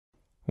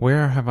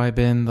Where have I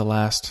been the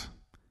last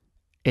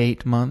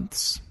 8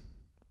 months?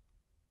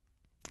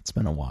 It's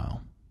been a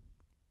while.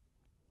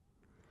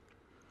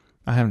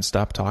 I haven't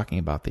stopped talking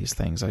about these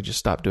things. I just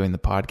stopped doing the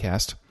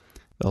podcast.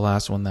 The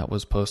last one that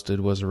was posted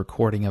was a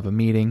recording of a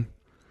meeting,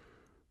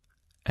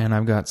 and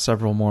I've got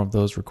several more of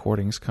those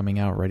recordings coming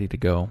out ready to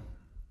go.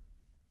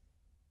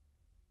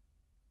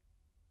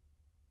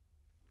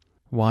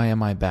 Why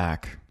am I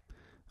back?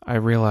 I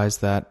realize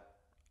that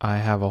I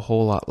have a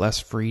whole lot less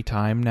free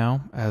time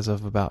now as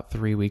of about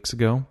 3 weeks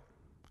ago,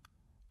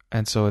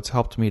 and so it's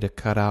helped me to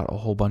cut out a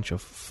whole bunch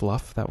of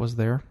fluff that was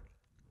there.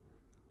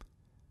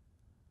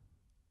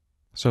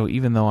 So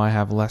even though I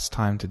have less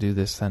time to do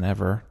this than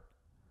ever,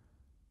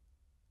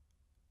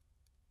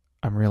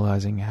 I'm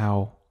realizing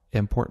how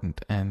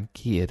important and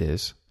key it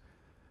is.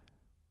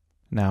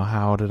 Now,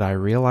 how did I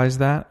realize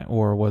that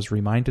or was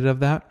reminded of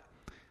that?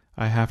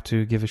 I have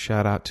to give a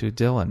shout out to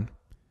Dylan.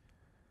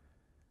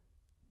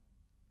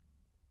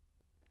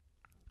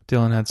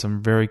 Dylan had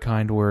some very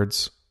kind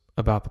words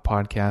about the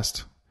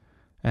podcast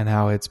and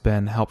how it's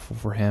been helpful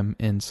for him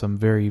in some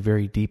very,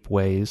 very deep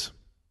ways.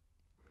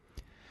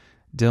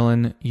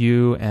 Dylan,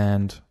 you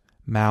and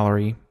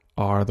Mallory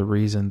are the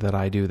reason that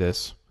I do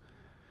this.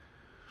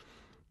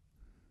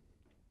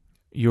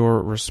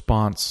 Your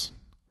response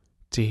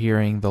to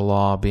hearing the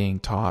law being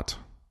taught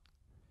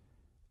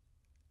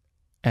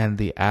and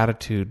the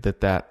attitude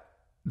that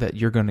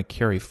you're going to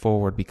carry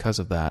forward because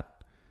of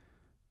that,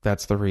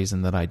 that's the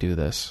reason that I do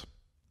this.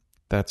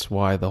 That's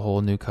why the whole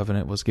new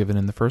covenant was given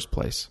in the first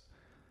place.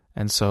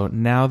 And so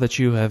now that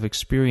you have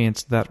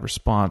experienced that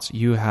response,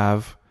 you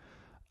have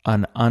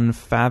an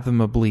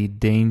unfathomably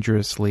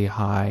dangerously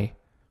high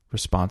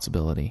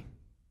responsibility.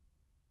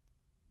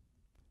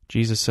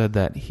 Jesus said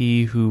that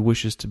he who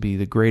wishes to be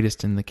the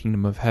greatest in the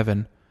kingdom of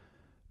heaven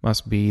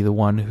must be the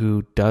one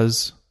who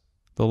does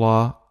the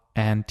law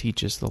and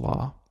teaches the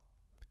law.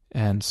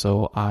 And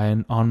so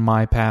on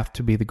my path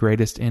to be the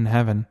greatest in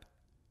heaven,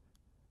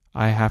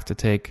 I have to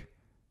take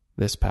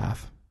this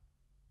path.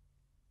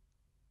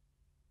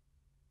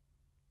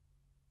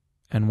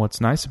 And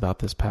what's nice about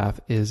this path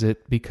is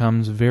it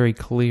becomes very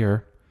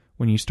clear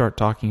when you start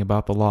talking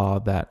about the law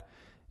that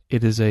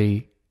it is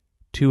a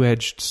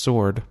two-edged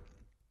sword,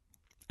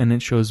 and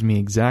it shows me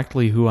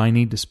exactly who I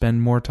need to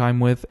spend more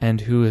time with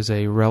and who is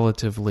a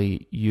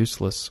relatively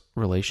useless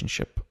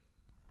relationship.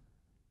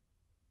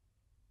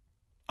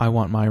 I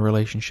want my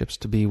relationships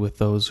to be with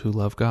those who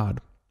love God.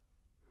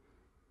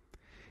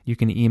 You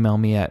can email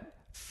me at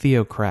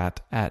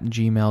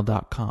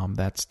theocrat@gmail.com.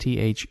 That's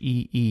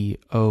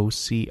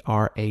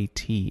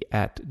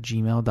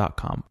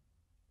theocrat@gmail.com.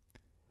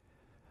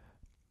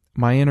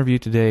 My interview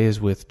today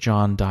is with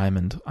John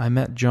Diamond. I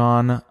met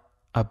John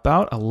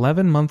about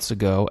 11 months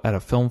ago at a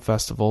film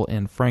festival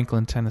in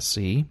Franklin,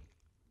 Tennessee.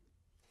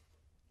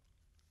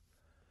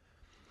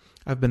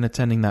 I've been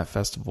attending that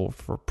festival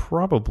for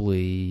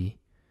probably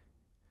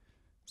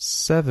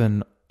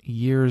 7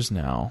 years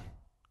now.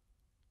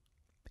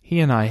 He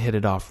and I hit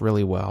it off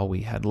really well.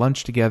 We had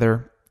lunch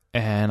together,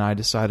 and I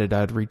decided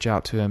I'd reach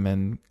out to him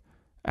and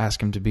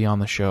ask him to be on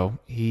the show.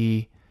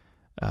 He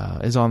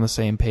is on the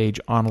same page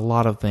on a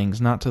lot of things,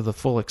 not to the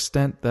full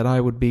extent that I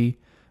would be,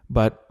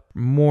 but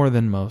more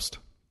than most.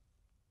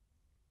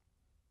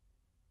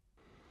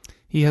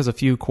 He has a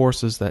few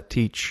courses that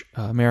teach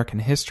American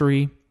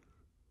history,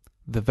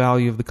 the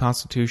value of the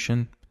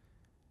Constitution,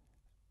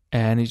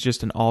 and he's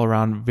just an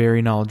all-around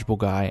very knowledgeable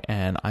guy,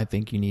 and I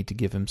think you need to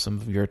give him some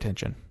of your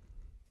attention.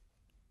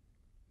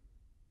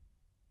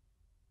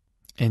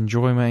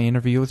 Enjoy my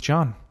interview with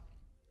John.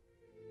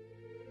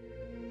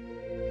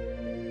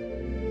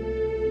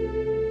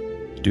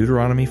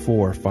 Deuteronomy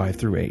 4,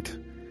 5-8.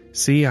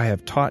 See, I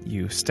have taught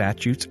you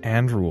statutes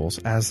and rules,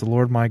 as the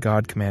Lord my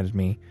God commanded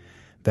me,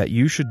 that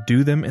you should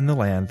do them in the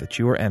land that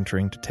you are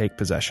entering to take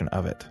possession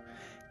of it.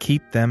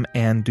 Keep them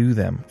and do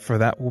them, for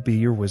that will be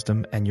your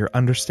wisdom and your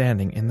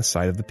understanding in the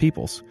sight of the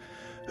peoples,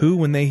 who,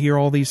 when they hear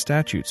all these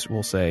statutes,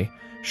 will say,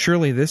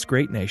 surely this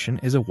great nation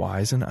is a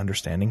wise and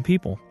understanding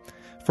people.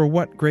 For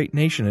what great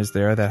nation is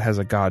there that has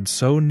a God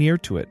so near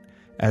to it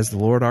as the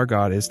Lord our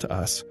God is to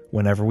us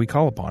whenever we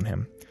call upon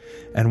him?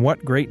 And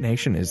what great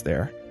nation is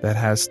there that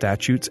has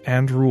statutes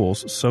and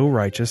rules so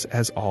righteous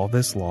as all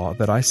this law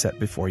that I set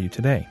before you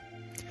today?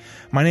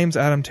 My name's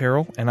Adam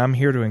Terrell, and I'm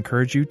here to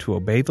encourage you to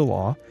obey the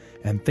law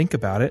and think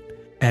about it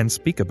and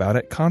speak about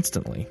it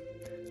constantly.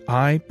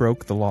 I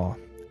broke the law.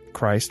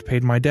 Christ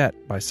paid my debt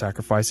by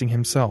sacrificing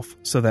himself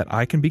so that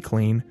I can be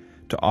clean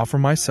to offer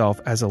myself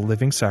as a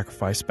living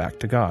sacrifice back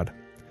to God.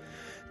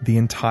 The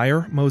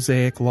entire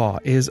Mosaic law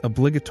is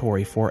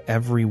obligatory for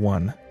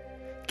everyone.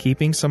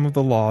 Keeping some of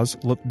the laws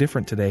look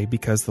different today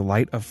because the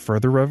light of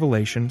further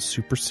revelation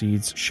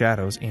supersedes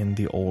shadows in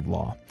the old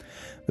law.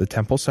 The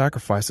temple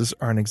sacrifices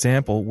are an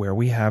example where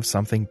we have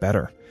something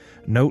better.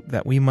 Note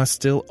that we must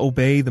still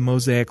obey the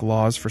Mosaic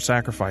laws for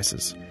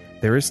sacrifices.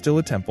 There is still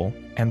a temple,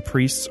 and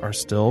priests are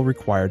still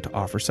required to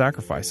offer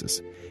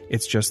sacrifices.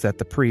 It's just that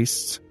the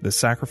priests, the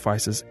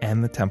sacrifices,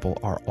 and the temple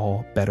are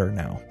all better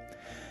now.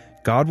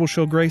 God will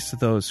show grace to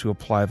those who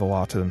apply the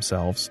law to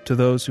themselves, to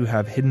those who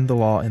have hidden the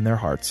law in their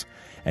hearts,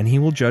 and he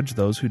will judge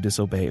those who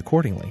disobey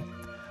accordingly.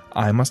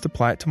 I must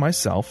apply it to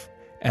myself,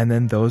 and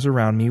then those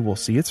around me will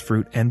see its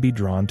fruit and be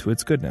drawn to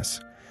its goodness.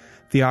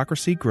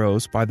 Theocracy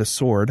grows by the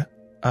sword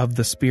of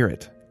the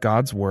Spirit,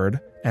 God's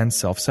word, and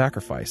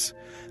self-sacrifice.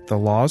 The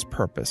law's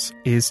purpose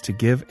is to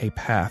give a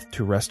path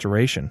to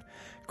restoration.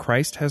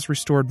 Christ has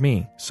restored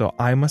me, so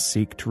I must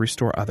seek to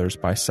restore others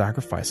by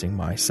sacrificing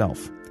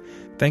myself.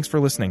 Thanks for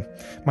listening.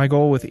 My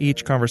goal with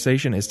each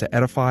conversation is to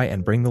edify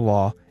and bring the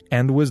law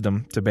and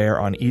wisdom to bear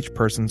on each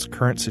person's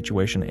current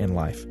situation in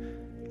life.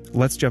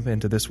 Let's jump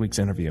into this week's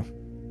interview.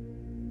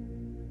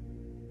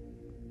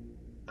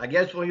 I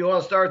guess when you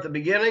want to start at the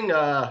beginning,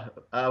 I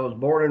was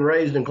born and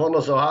raised in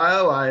Columbus,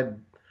 Ohio. I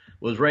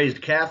was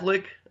raised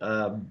Catholic,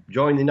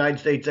 joined the United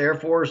States Air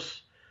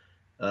Force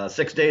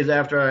 6 days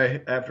after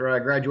I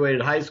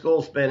graduated high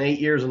school, spent 8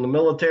 years in the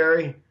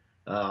military,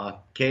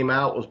 came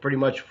out, was pretty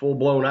much a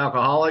full-blown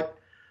alcoholic.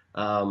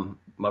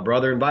 My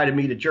brother invited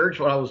me to church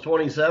when I was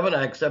 27.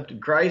 I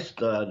accepted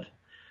Christ,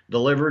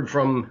 delivered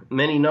from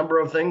many number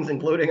of things,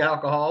 including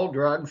alcohol,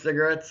 drugs,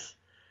 cigarettes.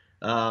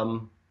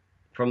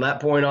 From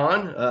that point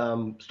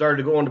on,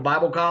 started going to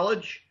Bible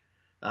college.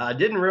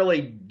 Didn't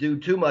really do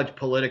too much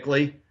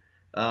politically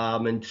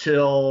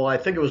until I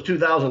think it was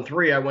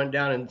 2003. I went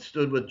down and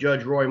stood with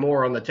Judge Roy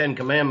Moore on the Ten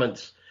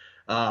Commandments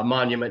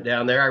monument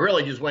down there. I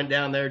really just went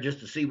down there just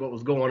to see what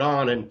was going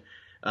on and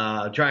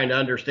trying to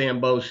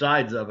understand both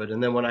sides of it.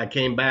 And then when I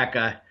came back,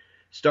 I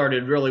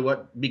started really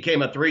what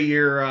became a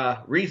 3-year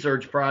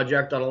research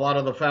project on a lot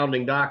of the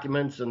founding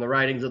documents and the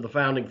writings of the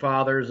founding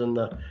fathers and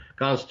the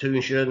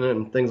Constitution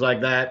and things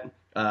like that.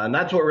 And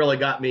that's what really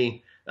got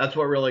me. That's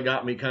what really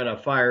got me kind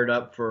of fired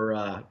up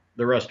for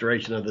the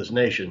restoration of this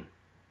nation.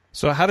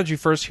 So, how did you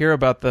first hear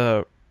about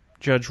the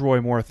Judge Roy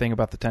Moore thing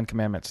about the Ten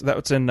Commandments? That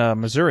was in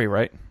Missouri,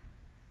 right?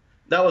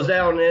 That was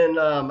down in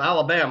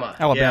Alabama.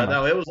 Alabama. Yeah,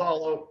 no, it was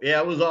all. Yeah,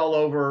 it was all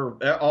over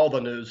all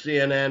the news,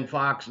 CNN,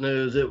 Fox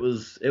News. It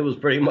was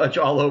pretty much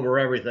all over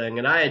everything.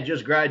 And I had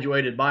just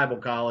graduated Bible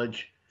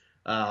college,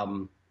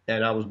 and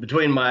I was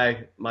between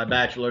my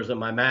bachelor's and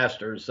my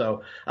master's,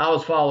 so I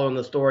was following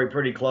the story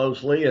pretty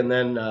closely. And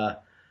then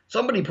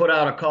somebody put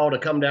out a call to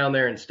come down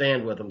there and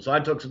stand with them. So I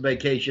took some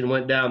vacation,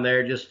 went down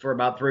there just for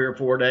about 3 or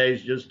 4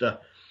 days, just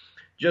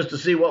to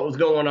see what was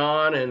going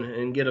on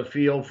and get a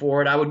feel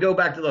for it. I would go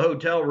back to the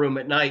hotel room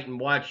at night and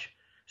watch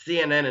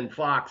CNN and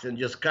Fox and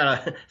just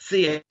kind of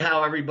see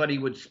how everybody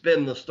would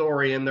spin the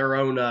story in their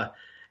own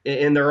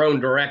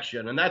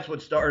direction. And that's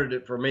what started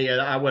it for me.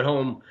 I went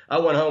home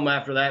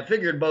after that,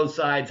 figured both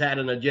sides had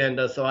an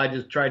agenda. So I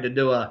just tried to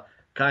do a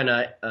kind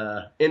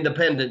of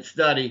independent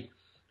study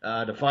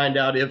to find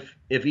out if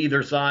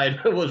either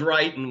side was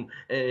right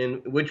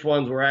and which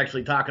ones were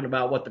actually talking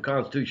about what the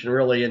Constitution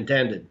really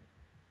intended.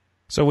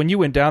 So when you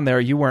went down there,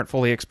 you weren't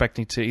fully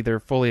expecting to either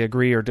fully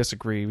agree or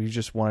disagree. You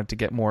just wanted to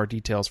get more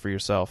details for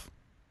yourself.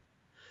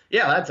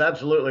 Yeah, that's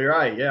absolutely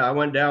right. Yeah, I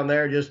went down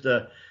there just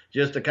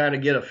to kind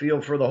of get a feel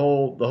for the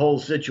whole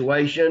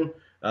situation,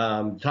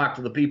 talk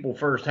to the people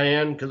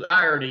firsthand, because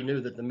I already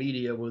knew that the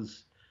media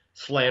was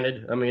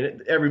slanted. I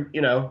mean,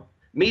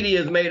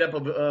 media is made up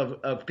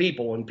of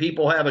people, and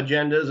people have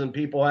agendas, and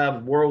people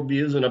have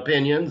worldviews and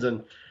opinions,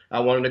 and I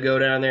wanted to go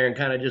down there and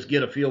kind of just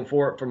get a feel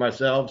for it for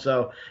myself.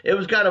 So it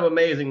was kind of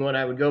amazing when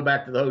I would go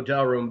back to the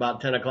hotel room about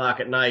 10 o'clock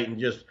at night and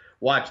just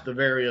watch the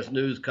various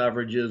news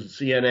coverages,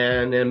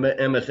 CNN,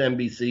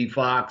 MSNBC,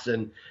 Fox,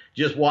 and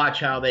just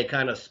watch how they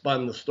kind of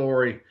spun the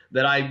story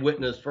that I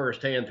witnessed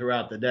firsthand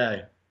throughout the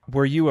day.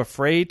 Were you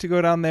afraid to go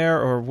down there,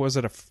 or was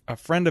it a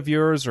friend of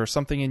yours or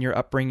something in your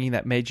upbringing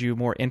that made you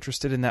more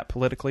interested in that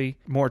politically,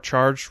 more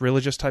charged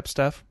religious type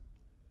stuff?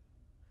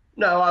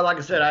 No, like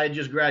I said, I had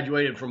just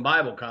graduated from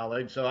Bible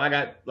college, so I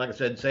got, like I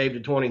said, saved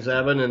at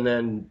 27, and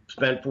then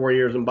spent 4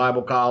 years in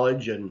Bible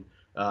college, and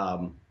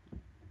as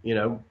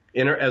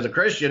a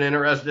Christian,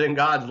 interested in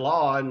God's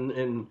law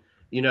and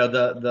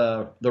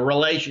the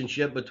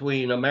relationship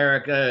between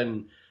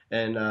America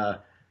and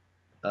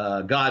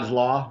God's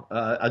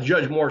law.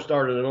 Judge Moore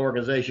started an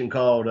organization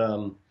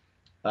called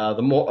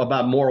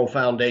about moral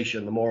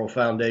foundation, the moral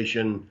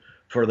foundation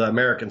for the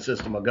American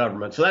system of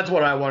government. So that's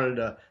what I wanted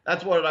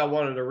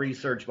to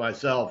research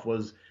myself,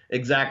 was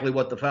exactly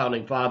what the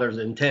founding fathers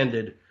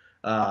intended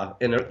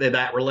in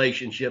that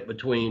relationship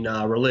between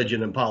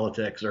religion and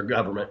politics or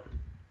government.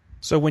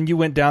 So when you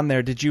went down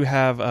there, did you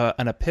have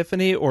an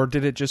epiphany, or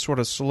did it just sort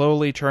of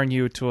slowly turn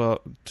you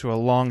to a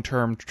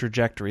long-term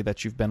trajectory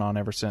that you've been on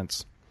ever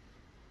since?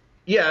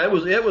 Yeah, it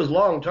was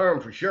long-term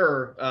for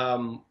sure.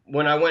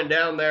 When I went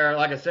down there,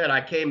 like I said,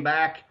 I came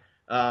back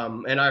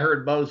and I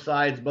heard both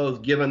sides,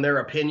 both giving their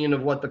opinion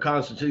of what the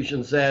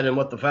Constitution said and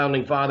what the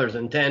founding fathers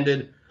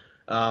intended.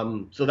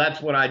 So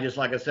that's when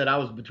like I said, I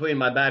was between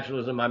my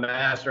bachelor's and my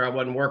master. I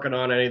wasn't working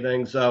on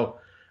anything. So,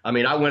 I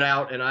went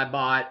out and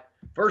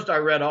first I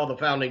read all the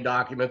founding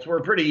documents.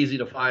 Were pretty easy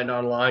to find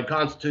online: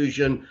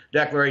 Constitution,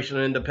 Declaration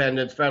of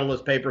Independence,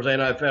 Federalist Papers,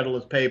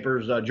 Anti-Federalist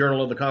Papers,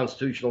 Journal of the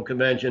Constitutional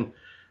Convention.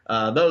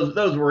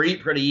 Those were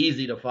pretty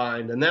easy to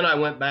find. And then I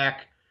went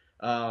back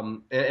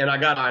And I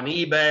got on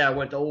eBay. I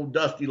went to old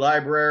dusty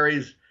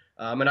libraries,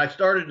 and I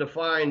started to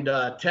find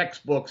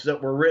textbooks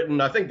that were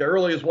written. I think the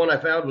earliest one I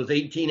found was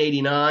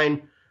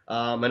 1889,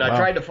 and I Wow.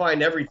 tried to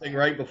find everything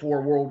right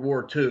before World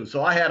War II.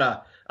 So I had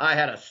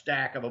a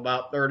stack of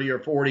about 30 or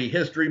 40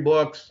 history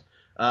books,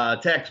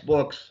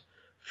 textbooks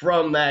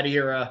from that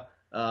era.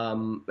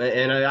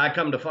 And I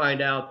come to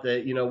find out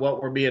that,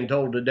 what we're being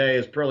told today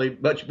has pretty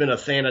much been a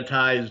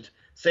sanitized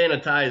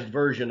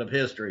version of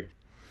history.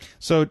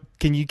 So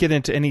can you get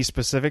into any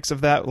specifics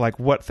of that? Like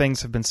what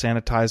things have been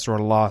sanitized or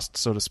lost,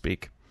 so to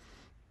speak?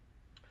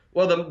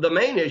 Well, the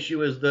main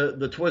issue is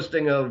the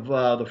twisting of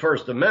the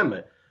First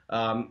Amendment.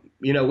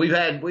 We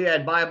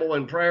had Bible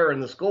and prayer in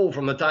the school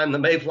from the time the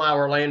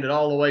Mayflower landed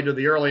all the way to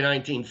the early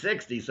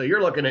 1960s. So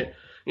you're looking at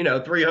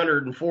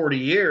 340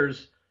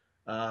 years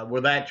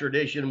where that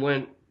tradition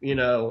went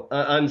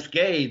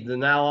unscathed,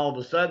 and now all of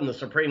a sudden the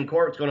Supreme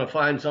Court's going to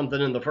find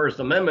something in the First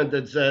Amendment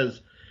that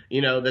says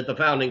that the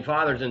founding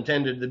fathers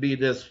intended to be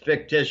this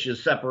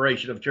fictitious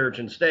separation of church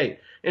and state.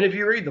 And if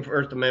you read the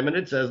First Amendment,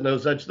 it says no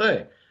such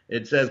thing.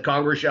 It says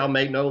Congress shall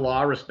make no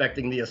law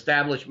respecting the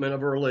establishment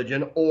of a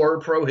religion or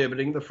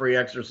prohibiting the free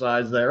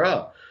exercise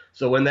thereof.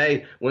 So when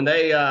they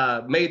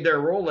made their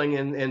ruling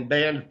and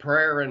banned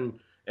prayer and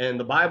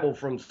the Bible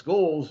from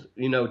schools,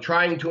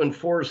 trying to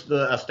enforce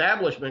the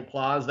establishment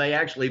clause, they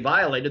actually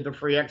violated the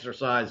free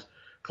exercise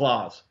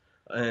clause.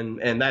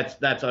 And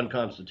that's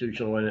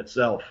unconstitutional in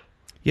itself.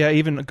 Yeah,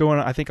 even going,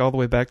 I think, all the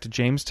way back to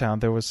Jamestown,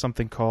 there was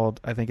something called,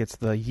 I think it's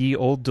the Ye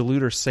Old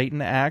Deluder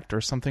Satan Act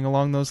or something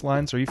along those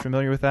lines. Are you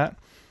familiar with that?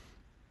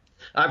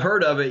 I've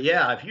heard of it.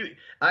 Yeah.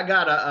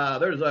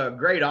 There's a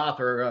great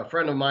author, a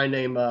friend of mine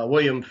named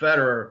William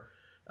Federer.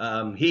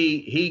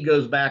 He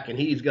goes back and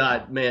he's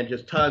got,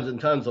 just tons and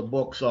tons of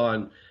books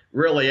on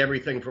really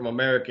everything from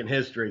American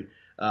history.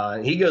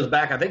 He goes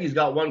back, I think he's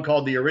got one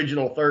called The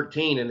Original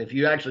 13. And if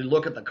you actually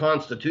look at the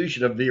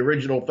Constitution of the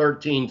original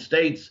 13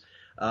 states,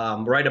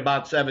 right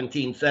about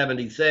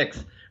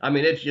 1776,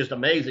 it's just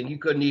amazing. You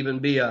couldn't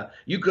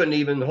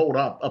even hold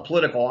up a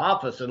political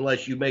office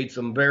unless you made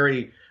some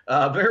very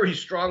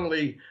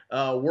strongly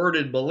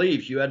worded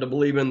beliefs. You had to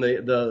believe in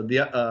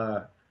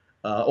the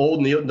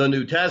Old and the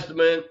New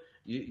Testament.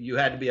 You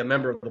had to be a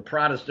member of the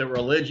Protestant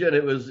religion.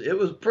 It was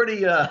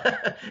pretty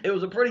it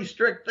was a pretty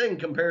strict thing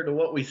compared to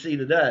what we see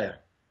today.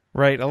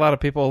 Right. A lot of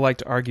people like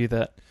to argue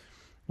that,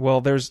 well,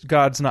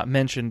 God's not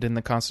mentioned in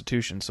the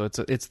Constitution, so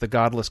it's the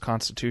godless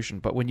Constitution.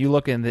 But when you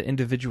look in the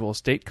individual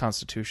state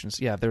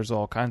constitutions, yeah, there's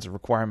all kinds of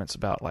requirements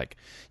about, like,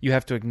 you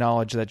have to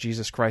acknowledge that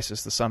Jesus Christ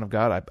is the Son of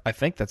God. I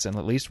think that's in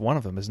at least one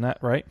of them, isn't that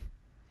right?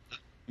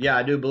 Yeah,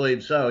 I do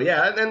believe so.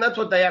 Yeah, and that's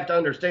what they have to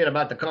understand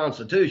about the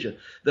Constitution.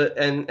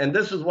 And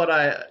this is what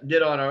I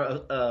did on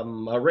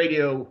a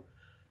radio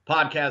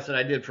podcast that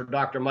I did for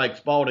Dr. Mike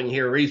Spalding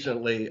here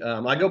recently.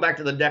 I go back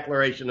to the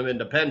Declaration of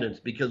Independence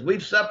because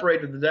we've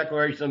separated the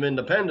Declaration of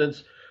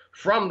Independence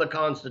from the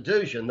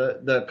Constitution.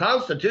 The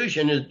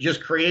Constitution has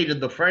just created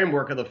the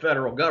framework of the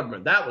federal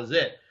government. That was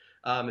it.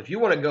 If you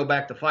want to go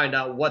back to find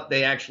out what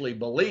they actually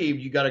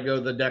believed, you got to go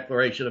to the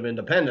Declaration of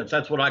Independence.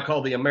 That's what I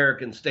call the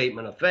American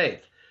Statement of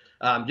Faith.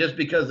 Just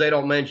because they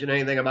don't mention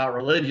anything about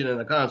religion in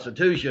the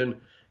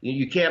Constitution,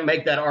 you can't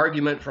make that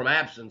argument from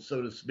absence,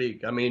 so to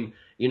speak.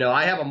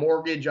 I have a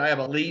mortgage, I have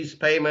a lease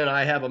payment,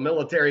 I have a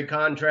military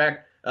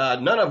contract,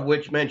 none of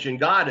which mention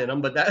God in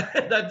them. But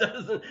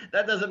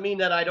that doesn't mean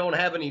that I don't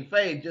have any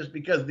faith just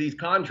because these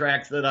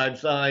contracts that I've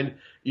signed,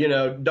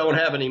 don't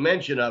have any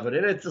mention of it.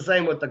 And it's the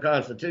same with the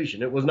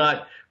Constitution. It was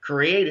not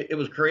created. It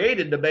was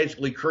created to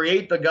basically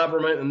create the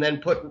government and then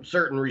put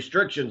certain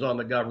restrictions on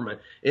the government.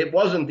 It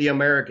wasn't the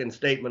American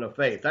Statement of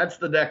Faith. That's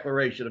the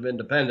Declaration of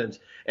Independence.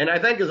 And I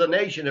think as a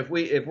nation, if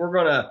we're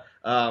going to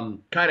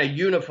kind of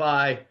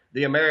unify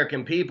the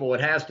American people,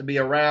 it has to be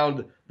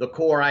around the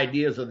core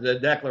ideas of the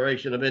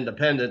Declaration of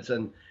Independence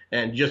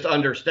and just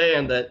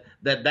understand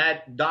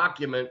that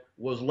document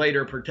was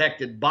later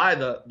protected by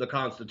the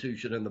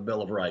Constitution and the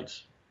Bill of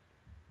Rights.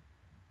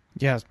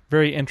 Yeah,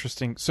 very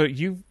interesting. So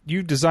you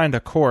designed a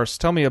course.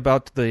 Tell me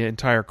about the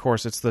entire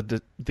course. It's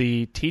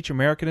the Teach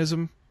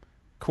Americanism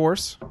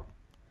course?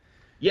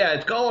 Yeah,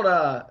 it's called,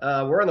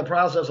 we're in the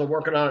process of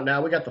working on it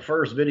now. We got the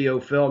first video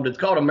filmed. It's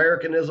called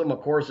Americanism, A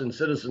Course in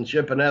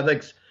Citizenship and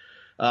Ethics.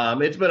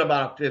 It's been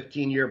about a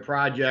 15-year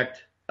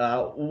project.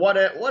 What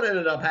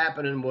ended up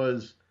happening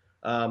was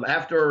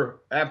after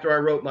I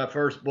wrote my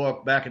first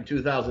book back in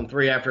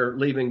 2003, after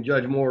leaving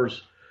Judge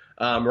Moore's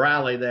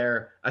rally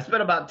there, I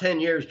spent about 10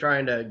 years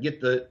trying to get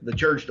the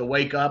church to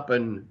wake up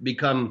and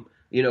become,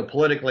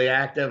 politically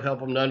active, help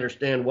them to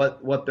understand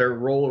what their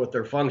role, what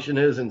their function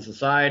is in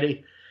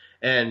society.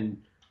 And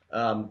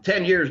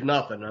 10 years,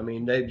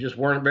 nothing. They just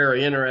weren't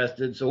very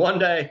interested. So one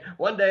day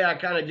I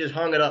kind of just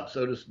hung it up,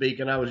 so to speak,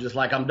 and I was just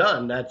like, I'm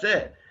done. That's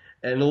it.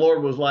 And the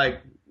Lord was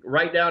like,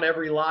 write down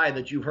every lie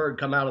that you've heard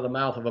come out of the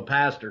mouth of a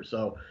pastor.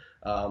 So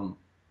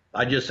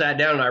I just sat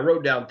down and I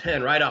wrote down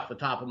 10 right off the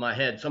top of my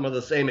head, some of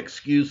the same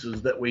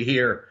excuses that we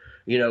hear,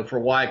 for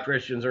why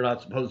Christians are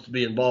not supposed to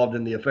be involved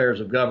in the affairs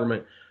of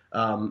government.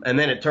 And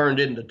then it turned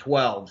into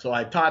 12. So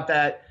I taught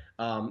that.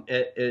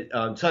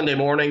 on Sunday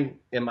morning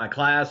in my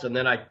class, and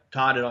then I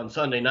taught it on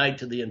Sunday night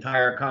to the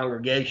entire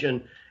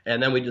congregation,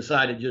 and then we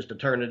decided just to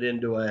turn it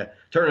into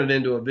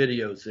a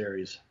video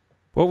series.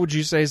 What would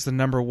you say is the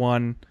number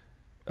one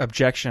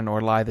objection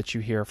or lie that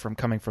you hear from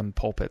coming from the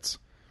pulpits?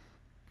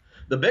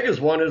 The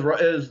biggest one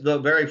is the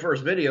very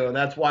first video, and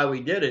that's why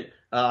we did it.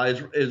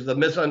 Is the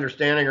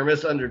misunderstanding or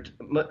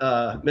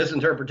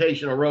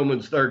misinterpretation of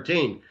Romans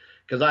 13?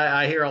 Because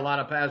I hear a lot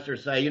of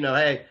pastors say,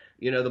 hey,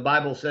 the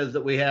Bible says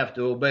that we have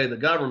to obey the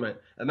government.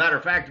 As a matter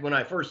of fact, when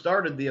I first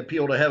started the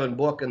Appeal to Heaven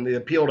book and the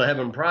Appeal to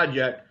Heaven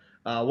project,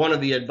 one of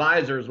the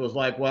advisors was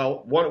like,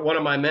 well, one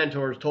of my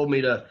mentors told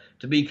me to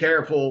be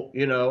careful,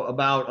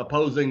 about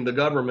opposing the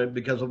government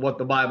because of what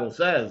the Bible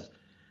says,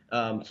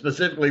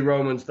 specifically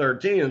Romans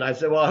 13. And I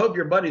said, well, I hope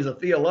your buddy's a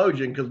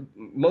theologian, because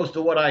most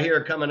of what I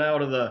hear coming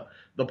out of the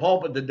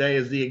pulpit today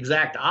is the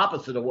exact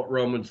opposite of what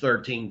Romans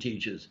 13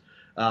 teaches.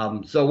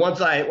 So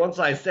once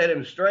I set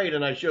him straight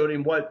and I showed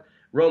him what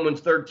Romans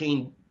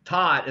 13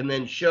 taught and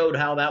then showed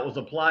how that was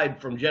applied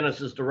from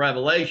Genesis to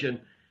Revelation,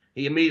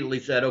 he immediately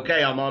said,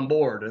 okay, I'm on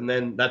board. And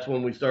then that's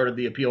when we started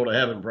the Appeal to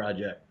Heaven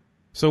project.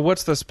 So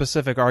what's the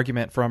specific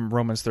argument from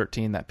Romans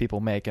 13 that people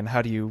make, and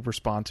how do you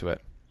respond to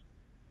it?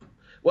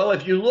 Well,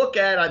 if you look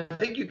at, I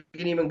think you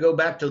can even go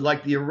back to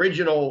like the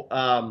original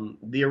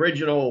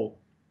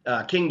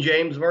King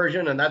James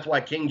version, and that's why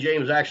King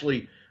James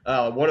actually,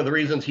 one of the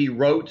reasons he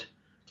wrote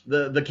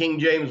the King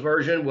James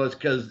version was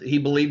because he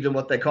believed in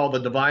what they call the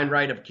divine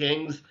right of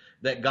kings,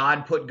 that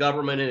God put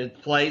government in its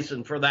place,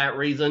 and for that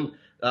reason,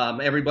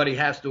 everybody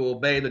has to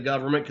obey the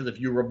government, because if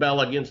you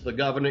rebel against the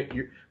government,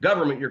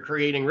 you're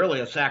creating really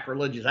a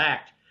sacrilegious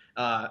act,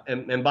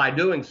 and by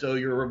doing so,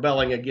 you're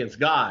rebelling against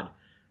God.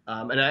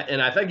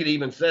 And I think it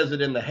even says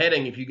it in the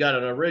heading. If you got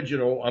an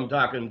original, I'm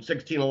talking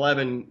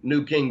 1611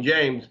 New King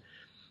James,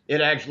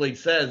 it actually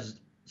says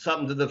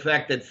something to the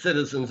effect that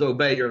citizens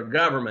obey your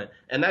government.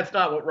 And that's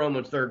not what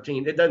Romans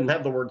 13, it doesn't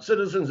have the word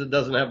citizens, it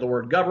doesn't have the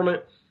word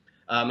government.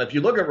 If you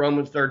look at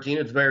Romans 13,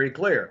 it's very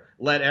clear.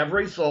 Let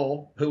every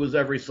soul, who is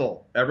every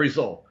soul? Every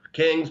soul.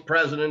 Kings,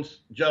 presidents,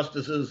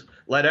 justices,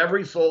 let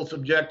every soul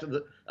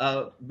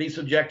be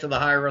subject to the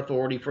higher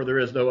authority, for there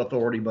is no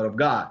authority but of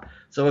God.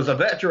 So as a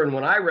veteran,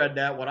 when I read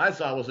that, what I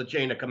saw was a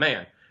chain of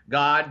command.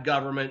 God,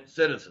 government,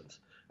 citizens.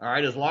 All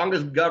right, as long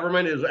as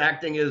government is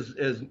acting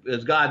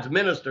as God's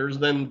ministers,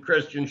 then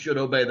Christians should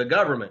obey the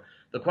government.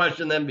 The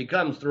question then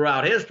becomes,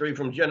 throughout history,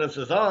 from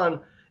Genesis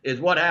on, is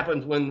what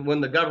happens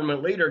when the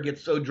government leader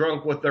gets so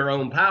drunk with their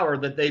own power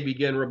that they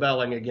begin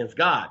rebelling against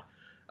God.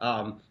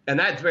 And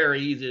that's very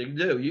easy to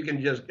do. You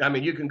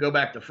can go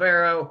back to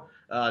Pharaoh,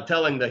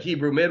 telling the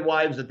Hebrew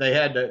midwives that they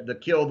had to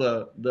kill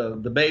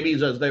the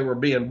babies as they were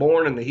being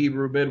born, and the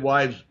Hebrew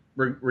midwives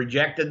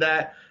rejected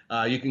that.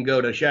 You can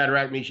go to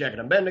Shadrach, Meshach,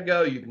 and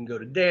Abednego. You can go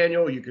to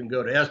Daniel. You can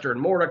go to Esther and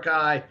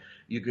Mordecai.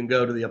 You can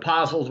go to the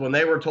apostles when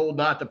they were told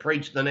not to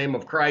preach the name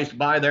of Christ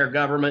by their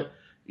government.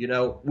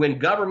 When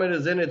government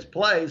is in its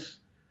place,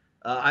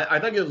 I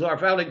think it was our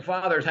founding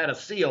fathers had a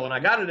seal, and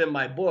I got it in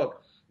my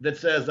book, that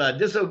says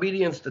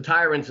disobedience to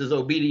tyrants is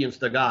obedience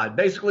to God.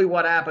 Basically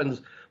what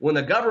happens when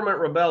the government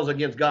rebels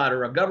against God,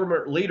 or a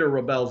government leader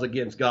rebels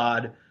against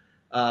God,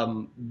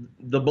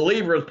 the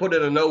believer is put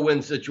in a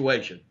no-win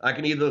situation. I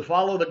can either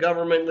follow the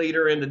government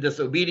leader into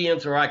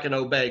disobedience, or I can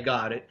obey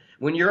God.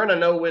 When you're in a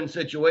no-win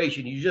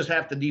situation, you just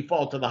have to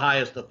default to the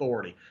highest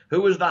authority.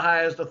 Who is the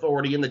highest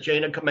authority in the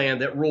chain of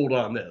command that ruled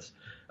on this?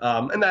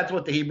 And that's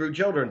what the Hebrew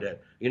children did.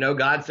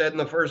 God said in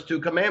the first two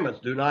commandments,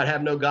 do not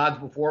have no gods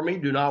before me,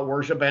 do not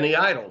worship any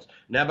idols.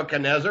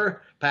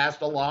 Nebuchadnezzar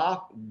passed a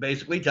law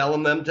basically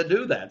telling them to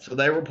do that. So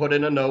they were put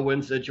in a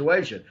no-win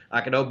situation.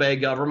 I can obey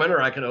government,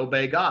 or I can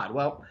obey God.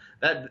 Well,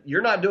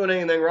 you're not doing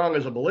anything wrong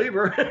as a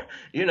believer.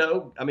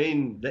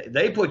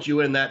 They put you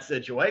in that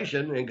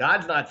situation, and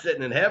God's not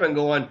sitting in heaven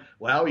going,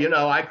 well,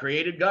 I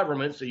created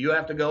government, so you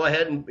have to go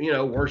ahead and,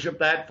 worship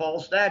that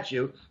false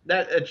statue.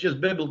 It's just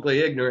biblically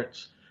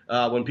ignorance.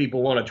 When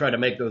people want to try to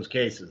make those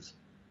cases.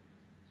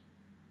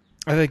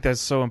 I think that's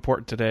so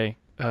important today,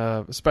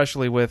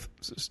 especially with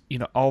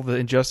all the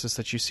injustice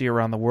that you see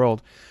around the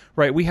world.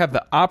 Right, we have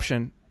the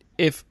option,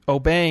 if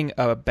obeying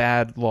a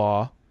bad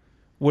law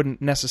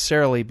wouldn't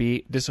necessarily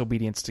be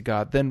disobedience to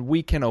God, then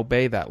we can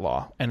obey that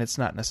law, and it's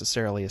not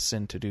necessarily a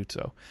sin to do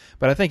so.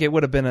 But I think it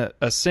would have been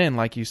a sin,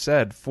 like you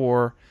said,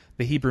 for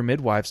the Hebrew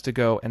midwives to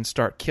go and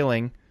start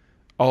killing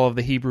all of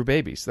the Hebrew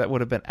babies. That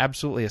would have been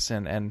absolutely a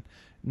sin, and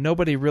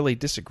nobody really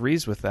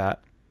disagrees with that,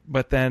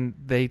 but then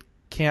they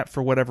can't,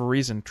 for whatever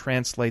reason,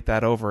 translate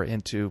that over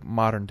into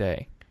modern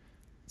day.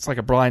 It's like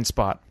a blind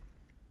spot.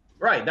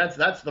 Right.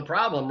 That's the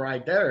problem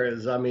right there.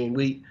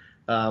 We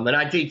and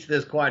I teach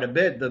this quite a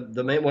bit.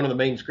 One of the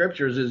main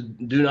scriptures is,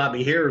 do not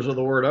be hearers of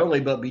the word only,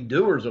 but be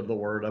doers of the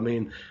word.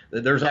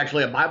 There's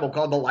actually a Bible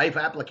called the Life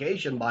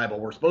Application Bible.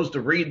 We're supposed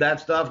to read that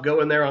stuff, go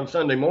in there on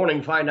Sunday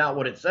morning, find out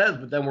what it says,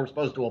 but then we're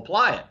supposed to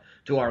apply it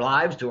to our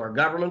lives, to our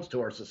governments,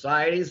 to our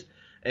societies.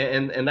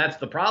 And that's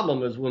the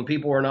problem, is when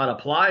people are not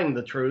applying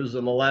the truths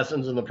and the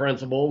lessons and the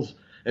principles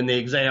and the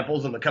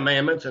examples and the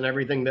commandments and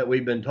everything that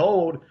we've been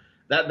told,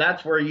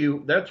 that's where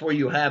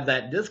you have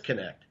that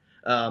disconnect.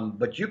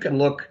 But you can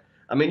look.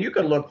 I mean, you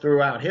can look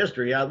throughout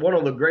history. One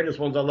of the greatest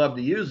ones I love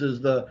to use is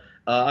the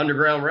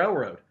Underground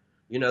Railroad.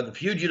 You know, the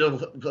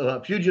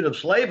Fugitive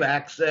Slave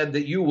Act said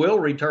that you will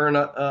return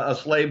a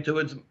slave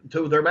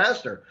to their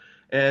master.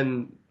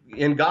 And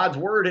in God's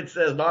word, it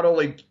says not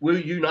only will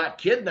you not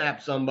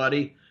kidnap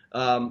somebody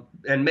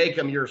and make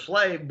him your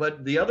slave,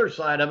 but the other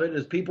side of it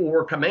is people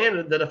were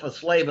commanded that if a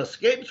slave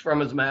escapes from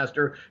his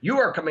master, you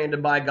are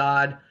commanded by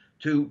God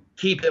to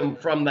keep him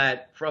from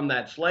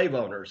that slave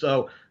owner.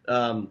 So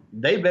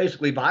they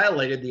basically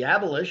violated, the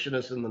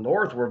abolitionists in the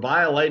North were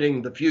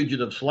violating the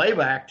Fugitive Slave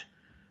Act.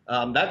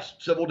 That's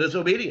civil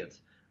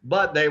disobedience,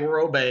 but they were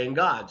obeying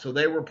God. So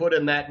they were put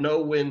in that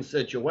no-win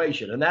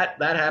situation. And that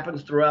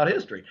happens throughout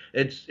history.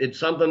 It's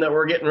something that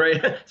we're getting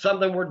ready,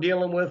 something we're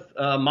dealing with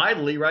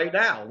mightily right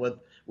now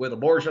with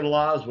abortion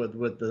laws,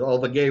 with all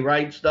the gay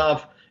rights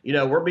stuff. You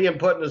know, we're being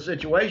put in a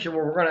situation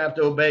where we're going to have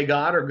to obey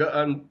God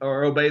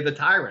or obey the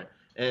tyrant.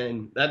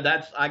 And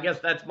I guess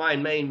that's my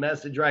main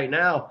message right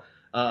now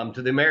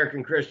to the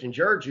American Christian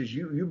Church is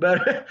you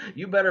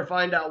better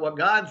find out what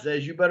God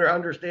says. You better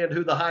understand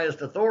who the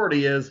highest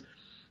authority is,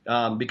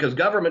 because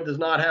government does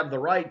not have the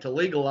right to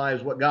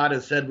legalize what God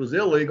has said was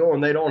illegal,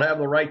 and they don't have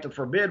the right to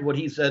forbid what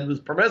he said was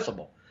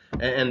permissible.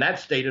 And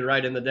that's stated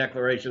right in the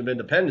Declaration of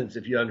Independence,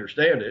 if you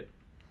understand it.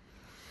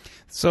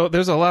 So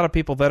there's a lot of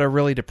people that are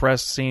really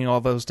depressed seeing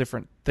all those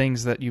different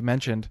things that you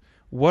mentioned.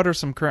 What are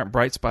some current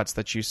bright spots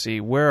that you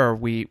see?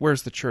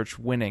 Where's the church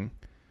winning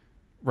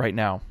right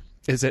now?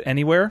 Is it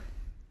anywhere?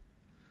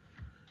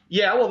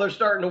 Yeah, well, they're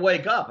starting to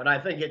wake up, and I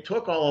think it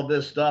took all of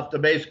this stuff to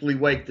basically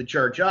wake the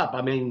church up.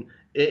 I mean,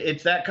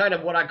 it's that kind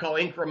of what I call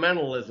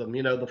incrementalism,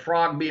 you know, the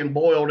frog being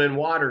boiled in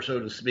water, so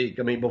to speak.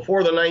 I mean,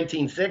 before the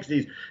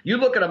 1960s, you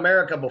look at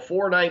America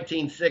before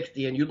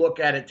 1960 and you look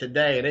at it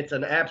today, and it's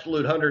an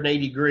absolute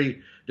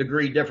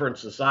 180-degree different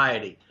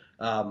society.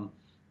 What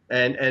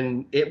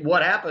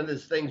happened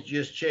is things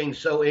just changed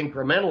so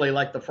incrementally,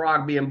 like the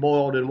frog being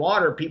boiled in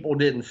water, people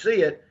didn't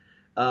see it.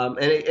 And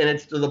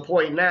it's to the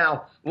point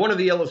now, one of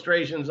the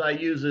illustrations I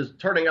use is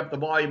turning up the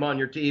volume on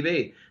your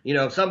TV. You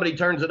know, if somebody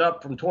turns it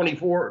up from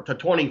 24 to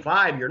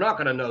 25, you're not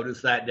going to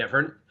notice that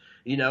different,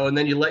 you know, and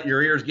then you let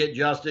your ears get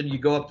adjusted, you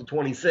go up to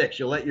 26.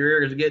 You let your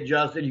ears get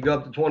adjusted, you go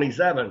up to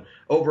 27.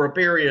 Over a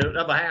period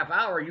of a half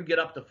hour, you get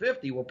up to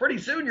 50. Well, pretty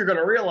soon you're going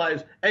to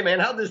realize, hey, man,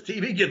 how'd this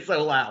TV get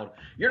so loud?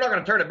 You're not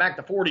going to turn it back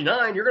to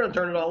 49. You're going to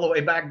turn it all the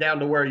way back down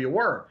to where you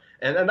were.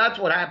 And then that's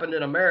what happened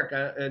in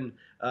America. And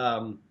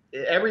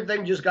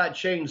everything just got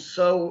changed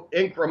so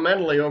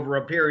incrementally over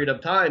a period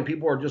of time.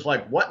 People are just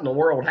like, what in the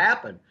world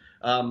happened?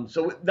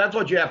 So that's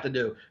what you have to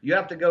do. You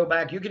have to go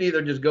back. You can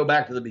either just go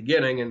back to the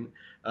beginning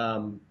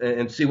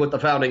and see what the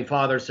founding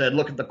fathers said.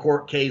 Look at the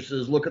court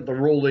cases. Look at the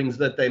rulings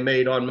that they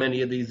made on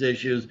many of these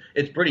issues.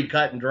 It's pretty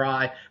cut and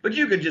dry. But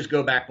you could just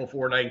go back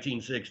before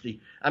 1960.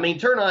 I mean,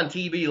 turn on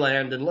TV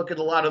Land and look at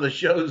a lot of the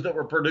shows that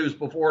were produced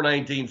before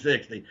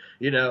 1960.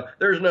 You know,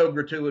 there's no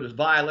gratuitous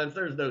violence.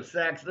 There's no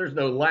sex. There's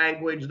no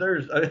language.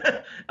 There's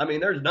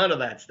none of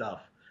that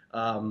stuff.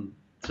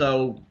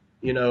 So,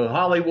 you know,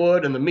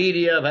 Hollywood and the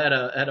media have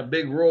had a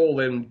big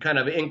role in kind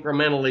of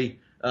incrementally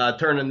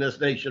turning this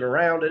nation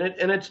around,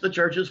 and it's the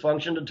church's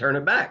function to turn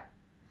it back.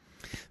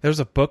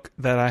 There's a book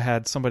that I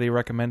had somebody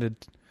recommended.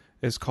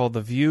 It's called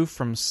The View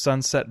from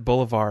Sunset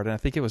Boulevard, and I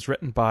think it was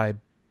written by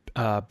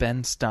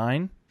Ben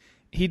Stein.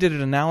 He did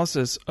an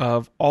analysis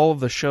of all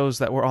of the shows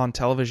that were on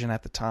television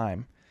at the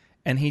time,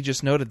 and he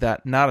just noted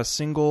that not a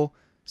single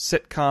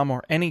sitcom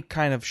or any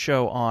kind of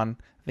show on,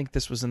 I think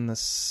this was in the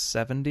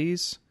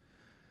 70s,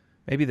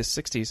 maybe the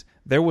 60s,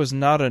 there was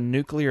not a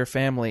nuclear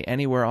family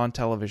anywhere on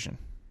television.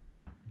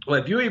 Well,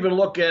 if you even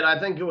look at, I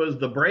think it was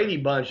the Brady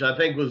Bunch,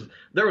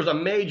 there was a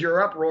major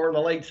uproar in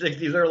the late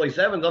 60s, early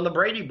 70s on the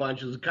Brady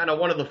Bunch. It was kind of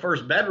one of the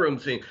first bedroom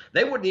scenes.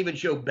 They wouldn't even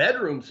show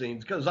bedroom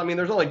scenes because, I mean,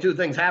 there's only two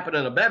things happen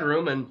in a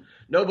bedroom, and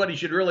nobody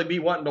should really be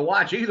wanting to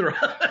watch either.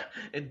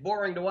 It's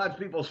boring to watch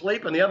people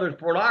sleep, and the other is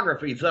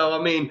pornography. So,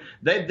 I mean,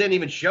 they didn't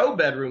even show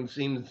bedroom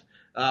scenes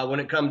when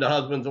it come to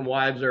husbands and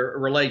wives or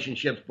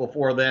relationships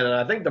before then. And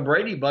I think the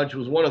Brady Bunch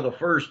was one of the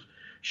first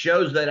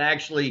shows that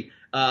actually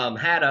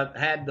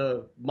had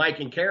the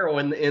Mike and Carol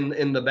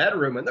in the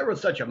bedroom, and there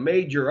was such a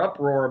major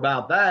uproar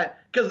about that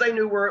because they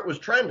knew where it was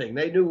trending.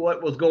 They knew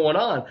what was going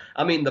on.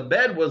 I mean, the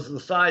bed was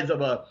the size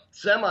of a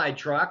semi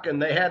truck,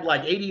 and they had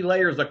like 80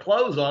 layers of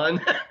clothes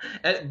on.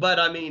 But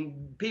I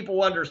mean,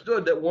 people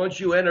understood that once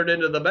you entered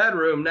into the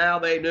bedroom, now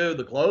they knew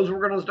the clothes were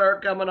going to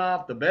start coming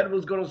off, the bed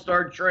was going to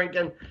start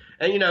shrinking,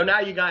 and you know, now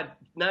you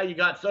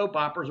got soap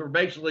operas, or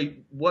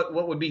basically what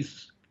would be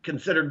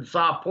considered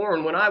soft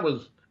porn when I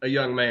was a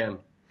young man.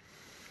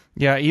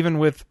 Yeah, even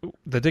with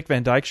the Dick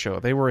Van Dyke Show,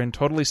 they were in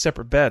totally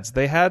separate beds.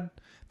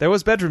 There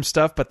was bedroom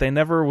stuff, but they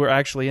never were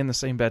actually in the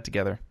same bed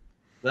together.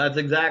 That's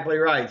exactly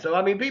right. So,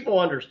 I mean, people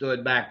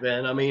understood back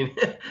then. I mean,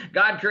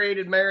 God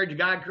created marriage,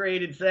 God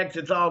created sex,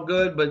 it's all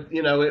good, but,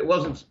 you know, it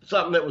wasn't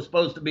something that was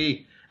supposed to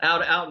be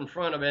out in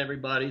front of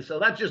everybody. So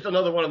that's just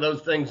another one of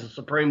those things the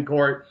Supreme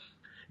Court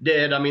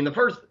did. I mean, the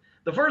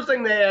The first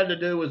thing they had to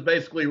do was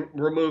basically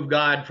remove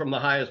God from the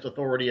highest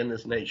authority in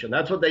this nation.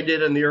 That's what they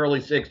did in the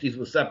early 60s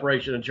with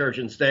separation of church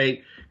and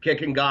state,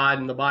 kicking God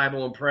and the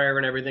Bible and prayer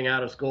and everything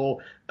out of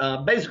school.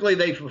 Basically,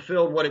 they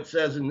fulfilled what it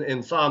says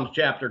in Psalms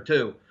chapter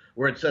 2,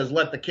 where it says,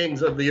 let the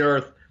kings of the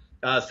earth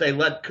say,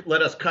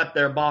 let us cut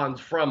their bonds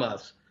from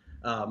us.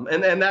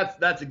 And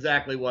that's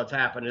exactly what's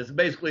happened. It's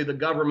basically the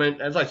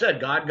government, as I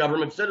said, God,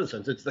 government,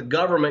 citizens. It's the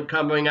government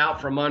coming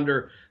out from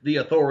under the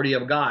authority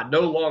of God, no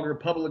longer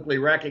publicly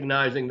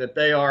recognizing that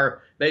they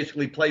are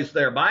basically placed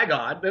there by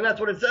God. And that's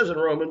what it says in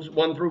Romans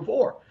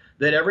 1-4,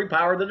 that every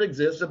power that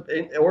exists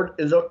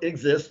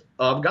exists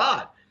of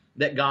God,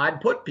 that God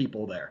put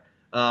people there.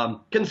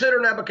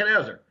 Consider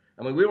Nebuchadnezzar.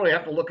 I mean, we don't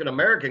have to look at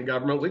American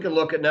government. We can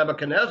look at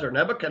Nebuchadnezzar.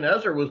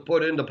 Nebuchadnezzar was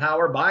put into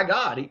power by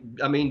God.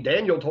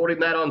 Daniel told him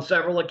that on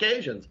several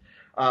occasions.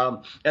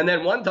 And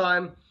then one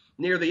time,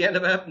 near the end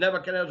of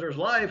Nebuchadnezzar's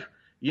life,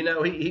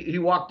 he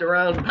walked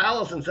around the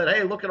palace and said,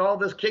 hey, look at all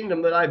this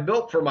kingdom that I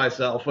built for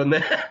myself.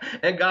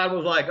 And God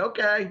was like,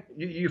 okay,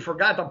 you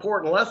forgot the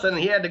important lesson.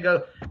 He had to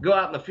go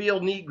out in the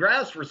field and eat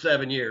grass for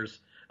 7 years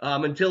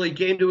until he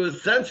came to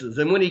his senses.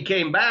 And when he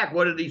came back,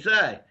 what did he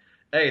say?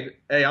 Hey,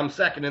 I'm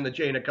second in the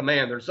chain of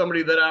command. There's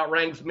somebody that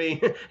outranks me.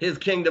 His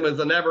kingdom is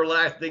an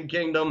everlasting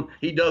kingdom.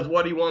 He does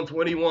what he wants,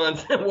 when he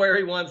wants, where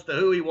he wants, to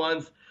who he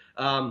wants.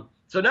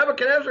 So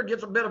Nebuchadnezzar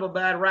gets a bit of a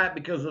bad rap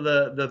because of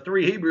the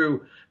three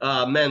Hebrew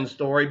men's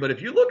story. But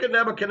if you look at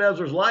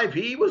Nebuchadnezzar's life,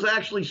 he was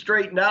actually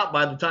straightened out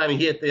by the time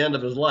he hit the end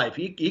of his life.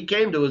 He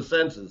came to his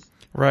senses.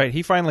 Right.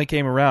 He finally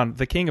came around.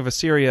 The king of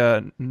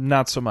Assyria,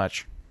 not so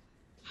much.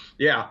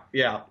 Yeah.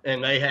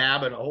 And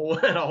Ahab and a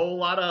whole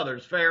lot of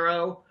others.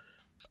 Pharaoh.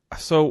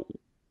 So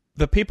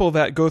the people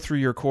that go through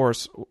your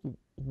course,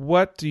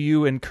 what do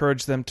you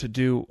encourage them to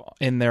do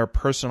in their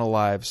personal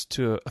lives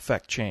to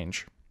affect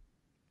change?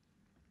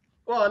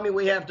 Well,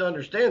 we have to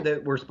understand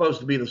that we're supposed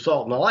to be the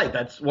salt and the light.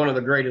 That's one of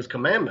the greatest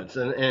commandments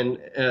and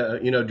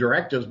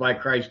directives by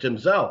Christ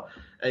himself.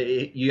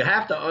 You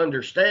have to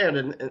understand,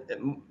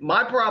 and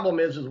my problem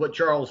is what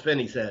Charles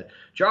Finney said.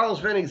 Charles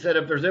Finney said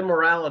if there's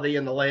immorality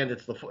in the land,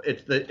 it's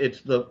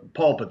the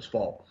pulpit's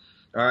fault.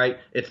 All right.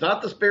 It's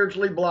not the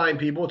spiritually blind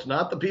people. It's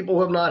not the people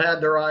who have not had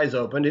their eyes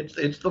opened.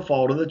 It's the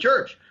fault of the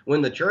church.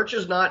 When the church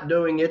is not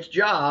doing its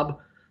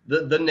job,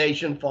 the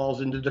nation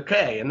falls into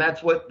decay. And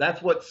that's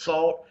what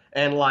salt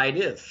and light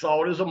is.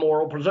 Salt is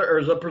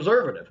a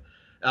preservative.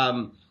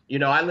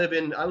 I live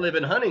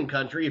in hunting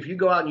country. If you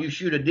go out and you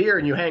shoot a deer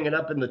and you hang it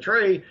up in the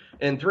tree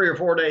and 3 or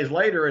 4 days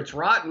later it's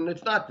rotten,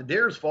 it's not the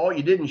deer's fault.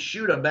 You didn't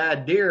shoot a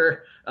bad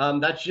deer.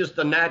 That's just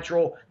the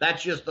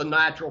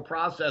natural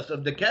process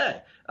of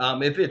decay.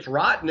 If it's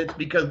rotten, it's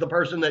because the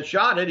person that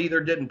shot it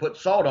either didn't put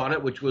salt on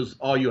it, which was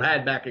all you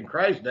had back in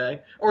Christ's day,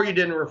 or you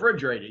didn't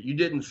refrigerate it. You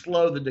didn't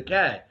slow the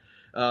decay.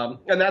 And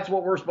that's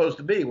what we're supposed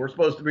to be. We're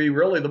supposed to be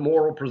really the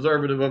moral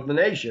preservative of the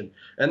nation.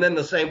 And then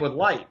the same with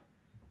light.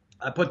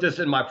 I put this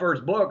in my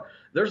first book.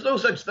 There's no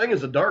such thing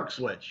as a dark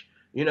switch.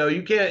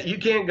 You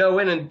can't go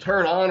in and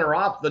turn on or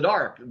off the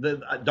dark.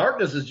 The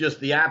darkness is just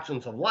the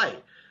absence of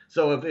light.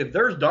 So if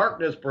there's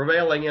darkness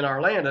prevailing in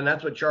our land, and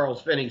that's what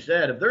Charles Finney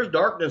said, if there's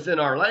darkness in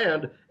our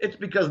land, it's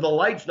because the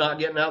light's not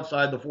getting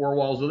outside the four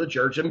walls of the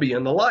church and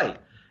being the light.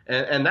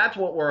 And that's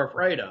what we're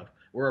afraid of.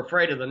 We're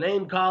afraid of the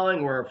name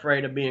calling. We're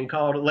afraid of being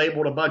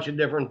labeled a bunch of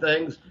different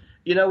things.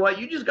 You know what?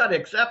 You just got to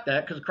accept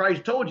that because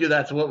Christ told you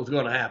that's what was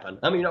going to happen.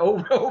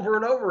 Over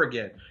and over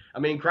again.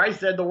 Christ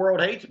said the world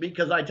hates me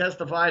because I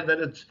testified that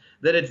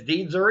its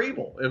deeds are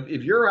evil.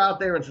 If you're out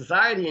there in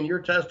society and you're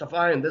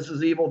testifying this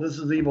is evil, this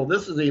is evil,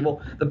 this is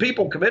evil, the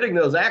people committing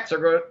those acts are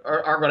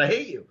going to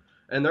hate you.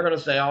 And they're going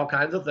to say all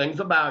kinds of things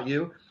about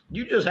you.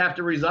 You just have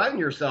to resign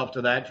yourself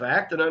to that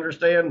fact and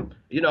understand,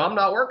 I'm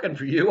not working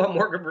for you. I'm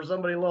working for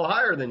somebody a little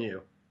higher than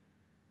you.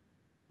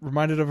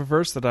 Reminded of a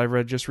verse that I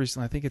read just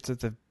recently. I think it's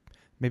at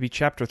maybe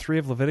chapter 3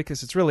 of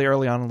Leviticus. It's really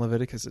early on in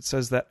Leviticus. It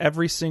says that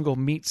every single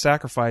meat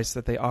sacrifice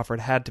that they offered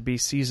had to be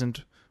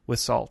seasoned with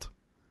salt.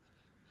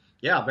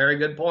 Yeah, very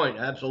good point.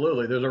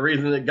 Absolutely. There's a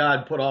reason that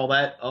God put all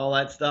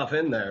that stuff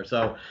in there.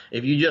 So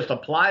if you just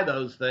apply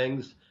those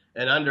things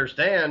and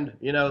understand,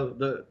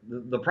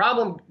 the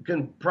problem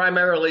can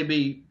primarily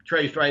be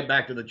traced right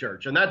back to the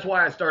church. And that's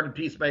why I started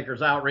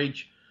Peacemakers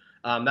Outreach.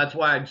 That's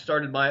why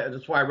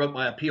I wrote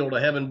my Appeal to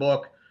Heaven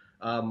book.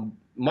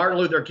 Martin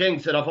Luther King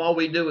said, if all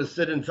we do is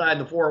sit inside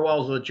the four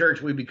walls of the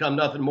church, we become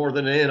nothing more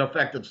than an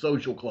ineffective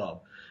social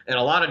club. And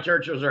a lot of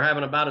churches are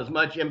having about as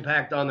much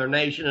impact on their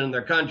nation and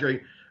their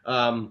country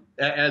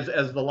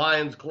as the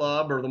Lions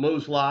Club or the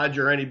Moose Lodge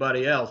or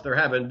anybody else. They're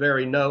having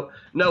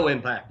no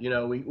impact.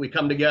 We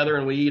come together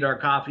and we eat our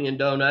coffee and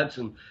donuts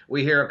and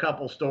we hear a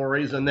couple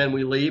stories and then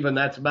we leave, and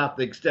that's about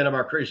the extent of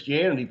our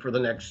Christianity for the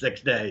next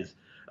 6 days.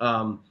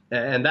 And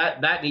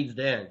that needs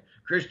to end.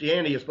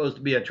 Christianity is supposed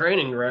to be a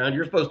training ground.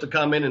 You're supposed to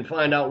come in and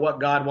find out what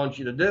God wants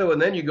you to do,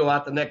 and then you go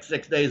out the next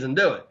 6 days and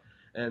do it.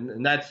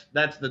 And that's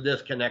the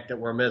disconnect that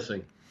we're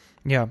missing.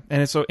 Yeah,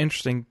 and it's so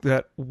interesting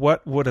that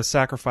what would a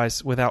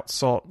sacrifice without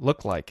salt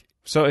look like?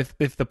 So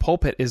if the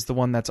pulpit is the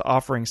one that's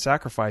offering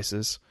sacrifice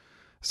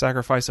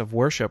of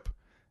worship,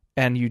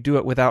 and you do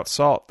it without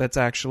salt, that's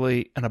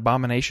actually an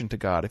abomination to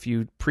God. If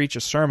you preach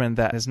a sermon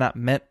that is not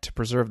meant to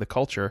preserve the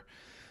culture,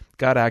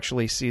 God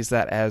actually sees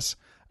that as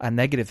a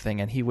negative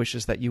thing, and he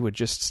wishes that you would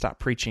just stop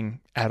preaching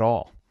at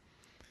all.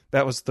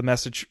 That was the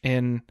message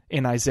in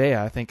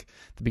Isaiah. I think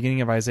the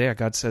beginning of Isaiah,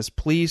 God says,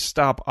 please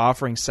stop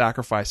offering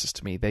sacrifices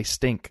to me. They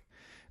stink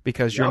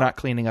because you're not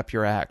cleaning up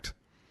your act.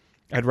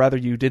 I'd rather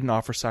you didn't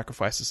offer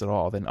sacrifices at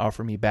all than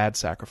offer me bad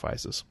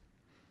sacrifices.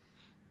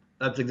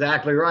 That's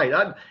exactly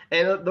right.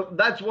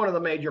 That's one of the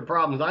major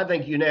problems. I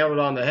think you nailed it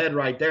on the head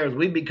right there, is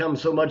we've become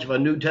so much of a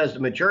New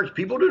Testament church.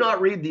 People do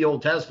not read the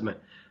Old Testament.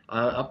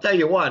 I'll tell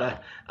you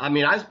what,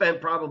 I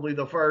spent probably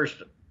the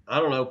first,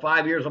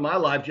 5 years of my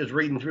life just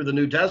reading through the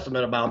New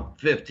Testament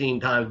about 15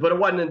 times. But it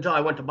wasn't until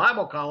I went to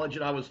Bible college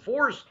and I was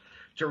forced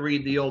to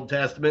read the Old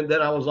Testament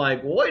that I was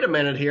like, well, wait a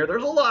minute here.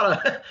 There's a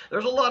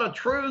lot of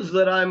truths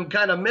that I'm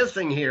kind of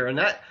missing here. And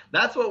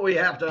that's what we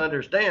have to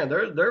understand.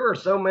 There are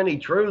so many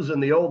truths in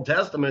the Old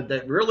Testament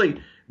that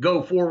really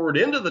go forward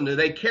into the New.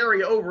 They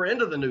carry over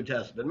into the New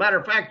Testament. Matter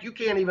of fact, you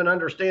can't even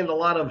understand a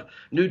lot of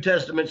New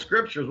Testament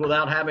scriptures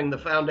without having the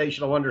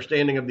foundational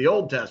understanding of the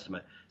Old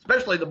Testament,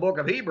 especially the book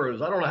of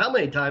Hebrews. I don't know how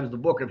many times the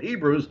book of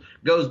Hebrews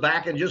goes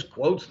back and just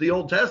quotes the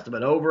Old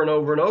Testament over and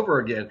over and over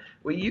again.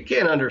 Well, you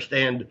can't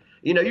understand.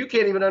 You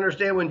can't even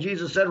understand when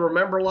Jesus said,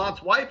 remember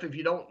Lot's wife, if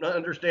you don't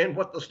understand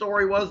what the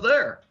story was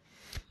there.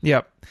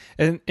 Yep.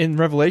 And in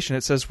Revelation,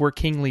 it says we're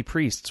kingly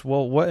priests.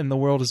 Well, what in the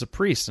world is a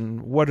priest,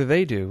 and what do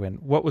they do?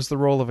 And what was the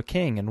role of a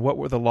king, and what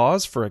were the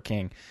laws for a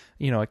king?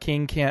 A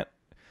king can't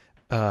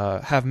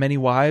have many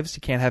wives,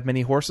 he can't have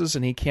many horses,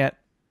 and he can't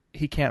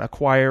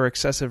acquire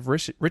excessive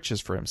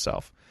riches for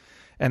himself.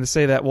 And to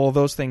say that, well,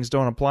 those things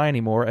don't apply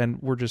anymore, and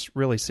we're just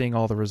really seeing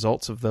all the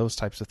results of those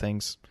types of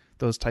things,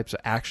 those types of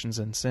actions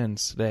and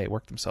sins today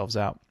work themselves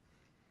out.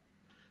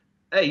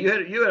 Hey, you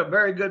had a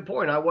very good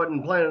point. I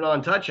wasn't planning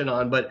on touching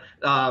on, but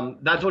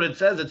that's what it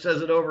says. It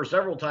says it over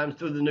several times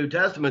through the New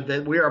Testament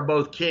that we are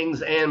both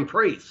kings and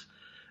priests.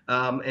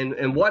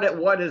 And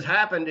what has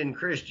happened in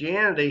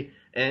Christianity,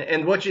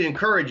 and what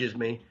encourages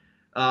me,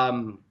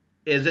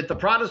 is that the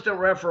Protestant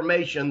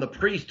Reformation, the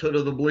priesthood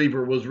of the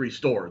believer was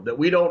restored, that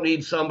we don't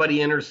need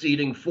somebody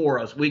interceding for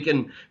us. We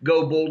can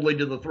go boldly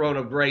to the throne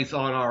of grace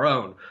on our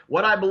own.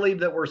 What I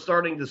believe that we're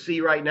starting to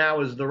see right now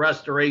is the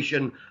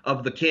restoration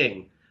of the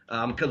king.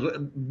 Because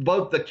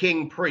both the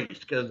king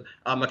priest, because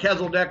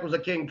Melchizedek was a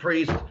king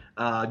priest,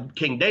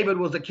 King David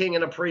was a king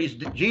and a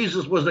priest,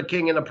 Jesus was a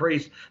king and a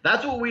priest.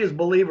 That's what we as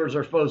believers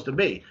are supposed to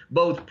be,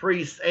 both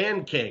priests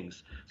and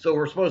kings. So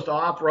we're supposed to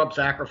offer up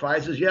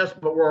sacrifices, yes,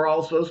 but we're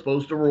also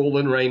supposed to rule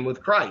and reign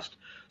with Christ.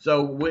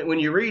 So when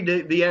you read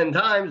the end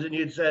times, and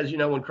it says,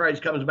 when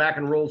Christ comes back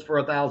and rules for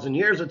 1,000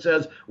 years, it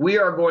says we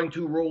are going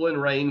to rule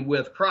and reign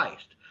with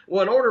Christ.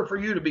 Well, in order for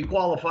you to be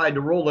qualified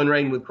to rule and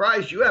reign with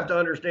Christ, you have to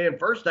understand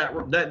first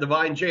that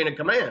divine chain of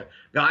command,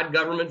 God,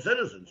 government,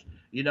 citizens.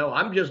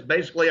 I'm just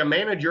basically a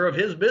manager of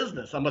his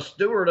business. I'm a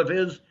steward of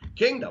his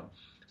kingdom.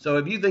 So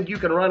if you think you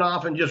can run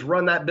off and just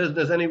run that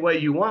business any way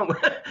you want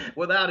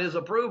without his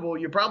approval,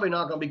 you're probably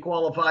not going to be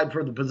qualified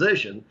for the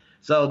position.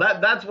 So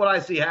that's what I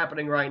see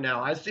happening right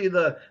now. I see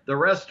the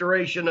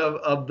restoration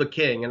of the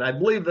king, and I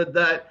believe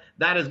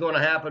that is going to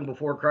happen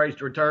before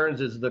Christ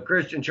returns, is the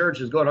Christian church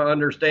is going to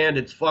understand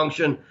its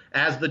function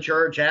as the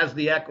church, as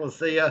the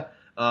ecclesia,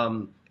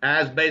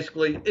 as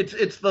basically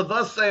it's the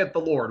thus saith the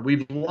Lord.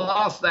 We've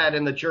lost that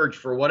in the church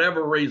for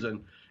whatever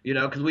reason,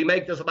 because we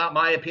make this about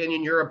my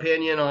opinion, your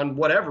opinion on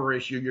whatever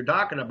issue you're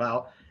talking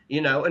about,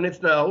 and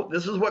it's no,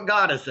 this is what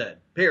God has said,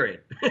 period.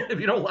 If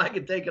you don't like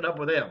it, take it up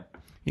with him.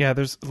 Yeah,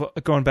 there's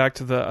going back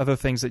to the other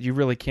things that you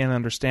really can't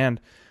understand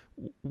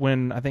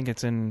when I think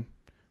it's in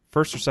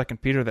 1st or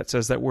 2nd Peter that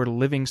says that we're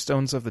living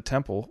stones of the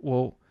temple.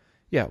 Well,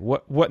 yeah,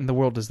 what in the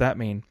world does that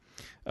mean?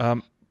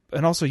 And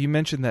also you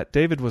mentioned that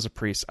David was a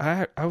priest.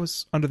 I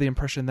was under the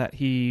impression that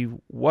he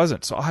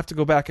wasn't, so I'll have to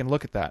go back and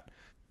look at that.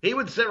 He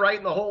would sit right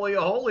in the Holy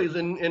of Holies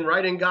and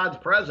right in God's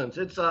presence.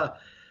 It's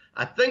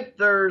I think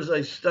there's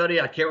a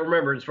study, I can't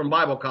remember, it's from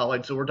Bible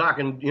college, so we're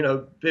talking,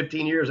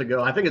 15 years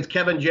ago. I think it's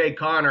Kevin J.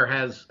 Conner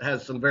has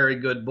some very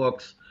good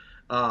books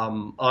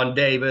on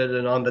David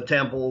and on the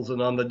temples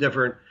and on the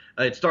different,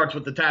 it starts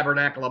with the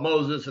tabernacle of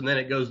Moses, and then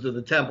it goes to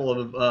the temple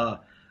of,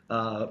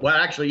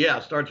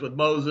 it starts with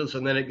Moses,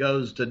 and then it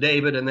goes to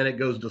David, and then it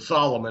goes to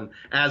Solomon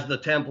as the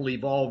temple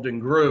evolved and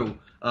grew.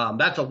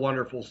 That's a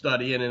wonderful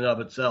study in and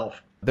of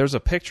itself. There's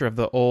a picture of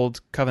the Old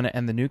Covenant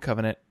and the New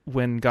Covenant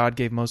when God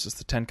gave Moses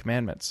the 10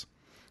 Commandments,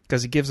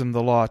 because he gives him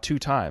the law 2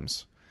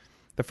 times.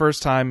 The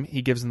first time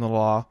he gives him the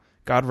law,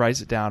 God writes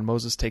it down,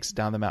 Moses takes it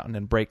down the mountain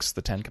and breaks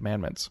the 10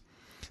 Commandments.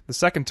 The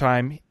second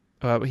time,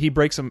 he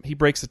breaks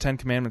the 10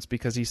 Commandments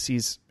because he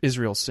sees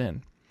Israel's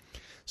sin.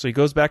 So he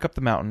goes back up the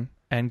mountain,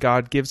 and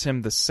God gives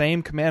him the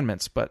same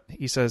commandments, but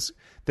he says,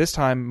 this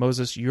time,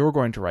 Moses, you're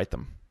going to write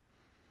them.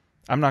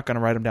 I'm not going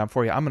to write them down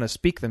for you. I'm going to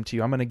speak them to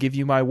you. I'm going to give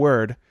you my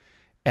word,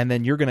 and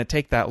then you're going to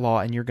take that law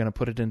and you're going to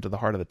put it into the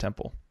heart of the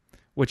temple,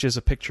 which is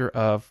a picture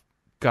of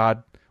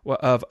God,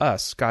 of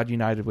us, God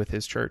united with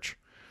his church.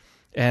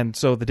 And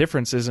so the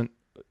difference isn't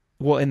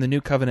well, in the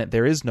new covenant,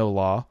 there is no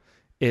law.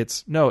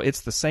 It's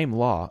the same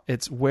law.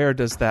 It's where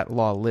does that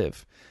law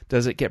live?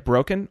 Does it get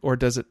broken, or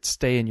does it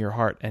stay in your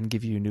heart and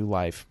give you new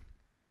life?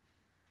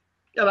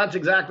 Yeah, that's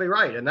exactly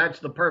right. And that's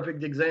the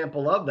perfect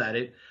example of that.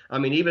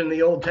 Even in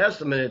the Old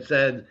Testament,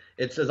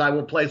 it says, I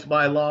will place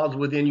my laws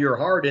within your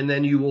heart and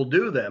then you will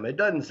do them. It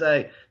doesn't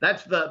say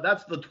that's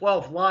the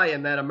 12th lie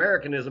in that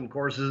Americanism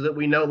course, is that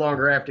we no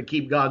longer have to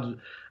keep God's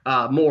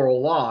moral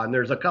law. And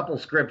there's a couple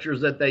scriptures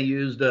that they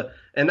used.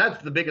 And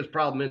that's the biggest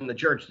problem in the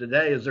church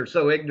today, is they're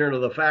so ignorant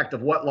of the fact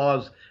of what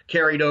laws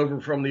carried over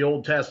from the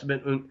Old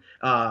Testament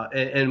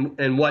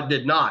and what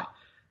did not.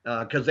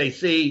 Because they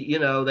see,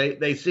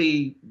 they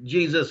see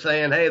Jesus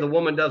saying, hey, the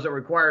woman doesn't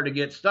require to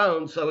get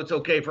stoned, so it's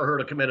okay for her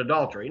to commit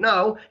adultery.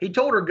 No, he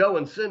told her, go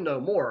and sin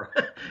no more.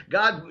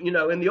 God,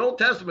 in the Old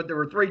Testament, there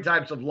were three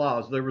types of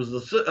laws. There was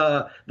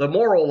the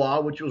moral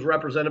law, which was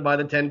represented by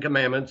the Ten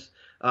Commandments.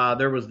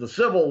 There was the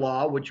civil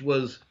law, which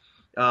was,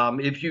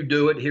 if you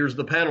do it, here's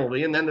the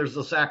penalty. And then there's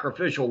the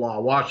sacrificial law,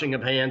 washing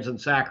of hands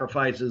and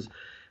sacrifices.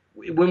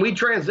 When we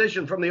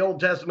transition from the Old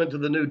Testament to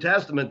the New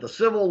Testament, the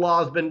civil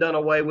law has been done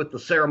away with. The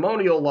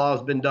ceremonial law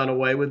has been done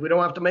away with. We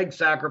don't have to make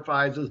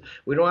sacrifices.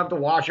 We don't have to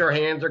wash our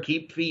hands or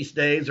keep feast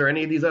days or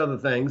any of these other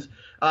things.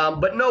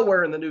 But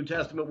nowhere in the New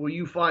Testament will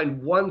you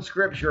find one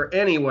scripture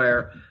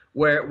anywhere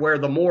where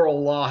the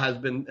moral law has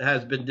been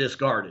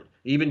discarded.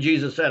 Even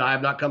Jesus said, I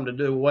have not come to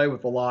do away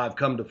with the law. I've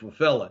come to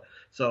fulfill it.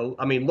 So,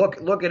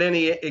 look at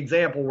any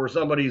example where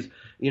somebody's,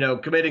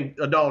 committing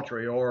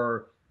adultery,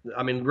 or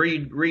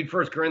read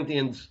 1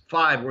 Corinthians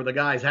 5, where the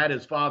guy's had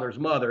his father's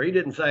mother. He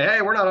didn't say,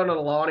 hey, we're not under the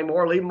law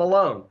anymore, leave him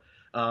alone.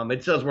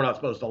 It says we're not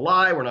supposed to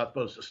lie, we're not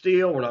supposed to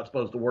steal, we're not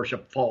supposed to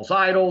worship false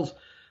idols,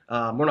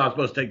 we're not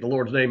supposed to take the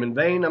Lord's name in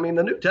vain.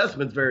 The New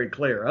Testament's very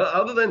clear.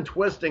 Other than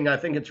twisting, I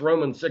think it's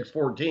Romans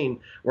 6:14,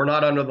 we're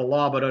not under the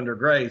law but under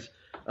grace.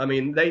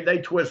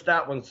 They twist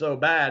that one so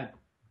bad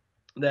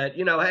that,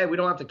 hey, we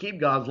don't have to keep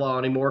God's law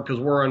anymore because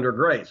we're under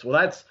grace.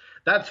 Well,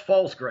 that's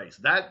false grace.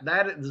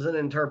 That is an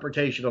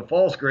interpretation of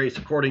false grace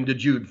according to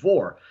Jude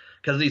 4,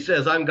 because he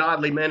says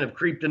ungodly men have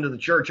creeped into the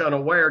church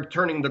unaware,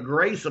 turning the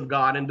grace of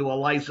God into a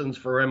license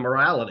for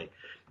immorality.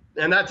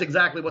 And that's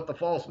exactly what the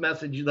false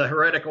message, the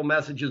heretical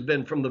message, has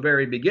been from the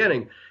very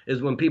beginning,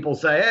 is when people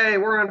say, hey,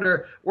 we're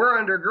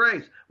under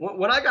grace.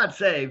 When I got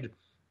saved,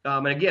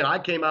 and again, I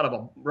came out of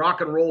a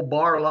rock and roll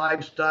bar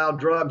lifestyle,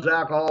 drugs,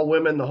 alcohol,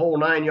 women, the whole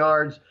 9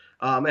 yards.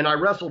 And I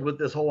wrestled with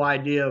this whole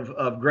idea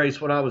of grace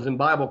when I was in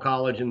Bible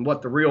college and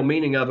what the real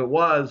meaning of it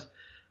was.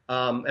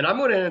 And I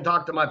went in and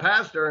talked to my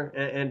pastor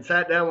and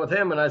sat down with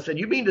him. And I said,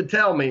 you mean to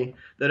tell me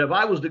that if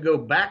I was to go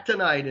back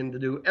tonight and to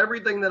do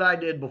everything that I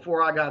did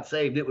before I got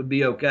saved, it would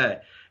be okay?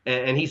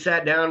 And he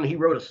sat down and he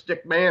wrote a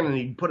stick man and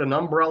he put an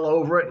umbrella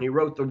over it and he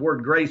wrote the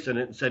word grace in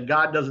it and said,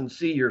 God doesn't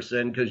see your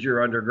sin because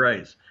you're under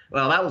grace.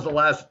 Well, that was the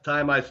last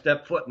time I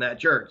stepped foot in that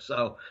church.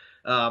 So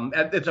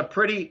it's a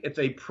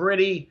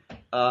pretty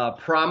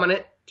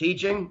prominent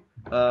teaching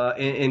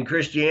in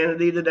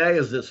Christianity today,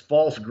 is this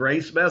false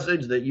grace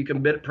message that you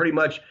can pretty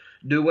much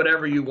do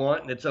whatever you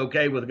want and it's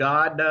okay with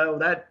God. No,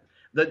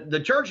 the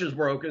church is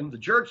broken. The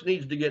church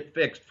needs to get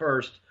fixed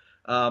first.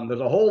 There's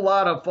a whole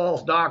lot of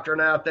false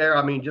doctrine out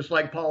there. Just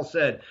like Paul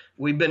said,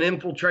 we've been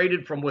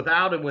infiltrated from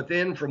without and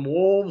within, from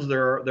wolves.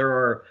 There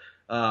are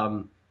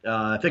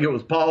I think it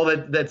was Paul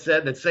that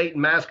said that Satan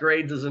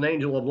masquerades as an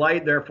angel of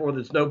light. Therefore,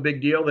 it's no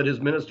big deal that his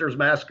ministers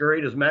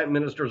masquerade as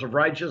ministers of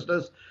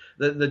righteousness.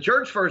 The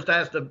church first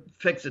has to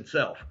fix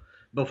itself.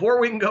 Before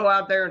we can go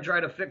out there and try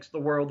to fix the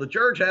world, the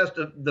church has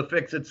to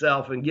fix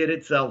itself and get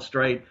itself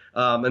straight.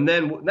 And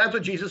then that's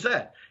what Jesus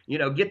said.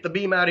 Get the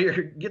beam out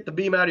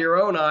of your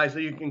own eye so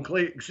you can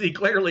see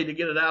clearly to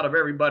get it out of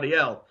everybody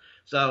else.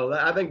 So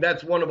I think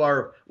that's one of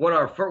our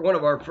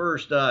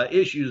first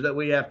issues that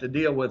we have to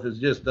deal with, is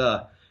just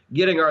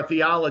getting our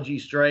theology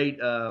straight,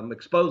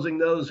 exposing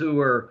those who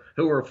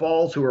are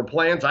false, who are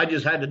plants. I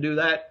just had to do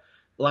that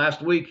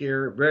last week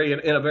here,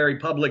 in a very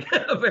public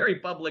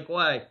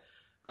way.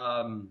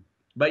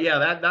 But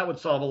yeah, that would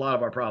solve a lot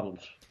of our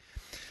problems.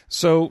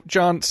 So,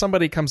 John,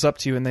 somebody comes up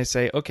to you and they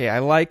say, okay, I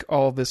like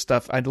all this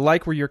stuff. I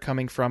like where you're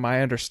coming from.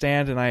 I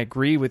understand and I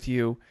agree with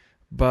you,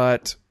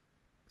 but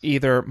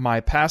either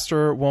my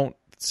pastor won't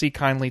see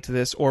kindly to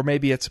this, or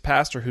maybe it's a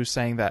pastor who's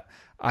saying that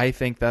I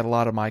think that a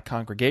lot of my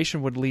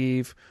congregation would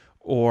leave,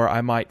 or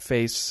I might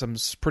face some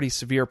pretty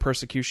severe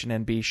persecution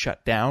and be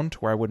shut down to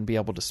where I wouldn't be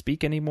able to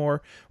speak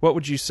anymore. What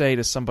would you say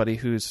to somebody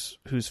who's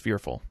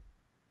fearful?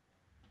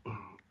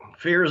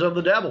 Fears of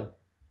the devil,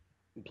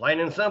 plain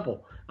and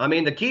simple.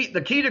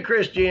 The key to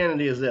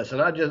Christianity is this,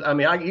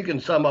 and you can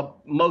sum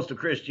up most of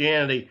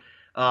Christianity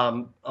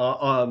on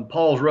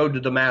Paul's road to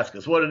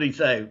Damascus. What did he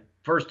say?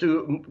 First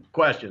two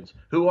questions: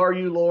 who are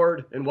you,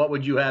 Lord, and what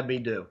would you have me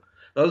do?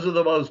 Those are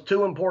the most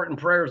two important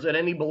prayers that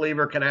any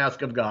believer can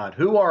ask of God.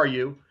 Who are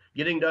you?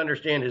 Getting to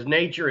understand his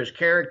nature, his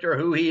character,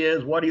 who he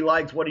is, what he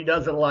likes, what he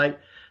doesn't like,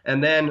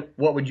 and then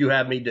what would you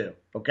have me do?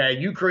 Okay,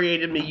 you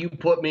created me, you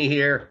put me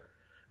here.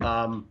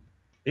 I'm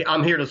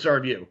here to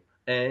serve you.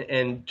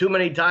 And too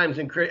many times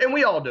and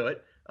we all do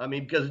it. I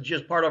mean, because it's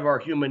just part of our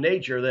human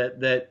nature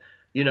that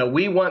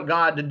we want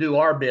God to do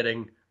our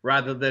bidding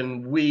rather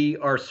than we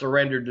are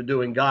surrendered to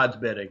doing God's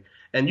bidding.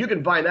 And you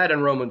can find that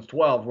in Romans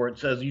 12, where it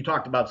says, you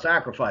talked about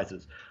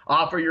sacrifices.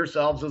 Offer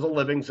yourselves as a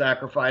living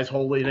sacrifice,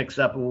 holy and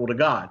acceptable to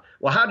God.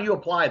 Well, how do you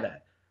apply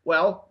that?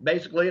 Well,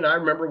 basically, and I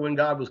remember when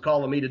God was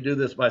calling me to do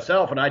this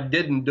myself, and I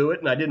didn't do it,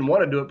 and I didn't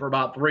want to do it for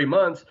about 3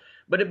 months,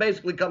 but it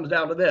basically comes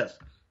down to this.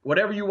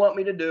 Whatever you want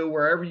me to do,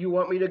 wherever you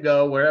want me to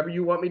go, wherever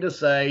you want me to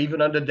say,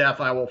 even unto death,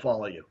 I will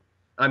follow you.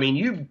 I mean,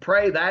 you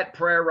pray that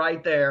prayer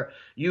right there.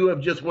 You have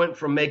just went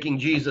from making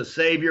Jesus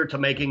Savior to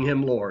making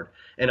him Lord.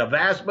 And a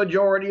vast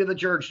majority of the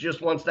church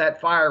just wants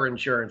that fire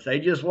insurance. They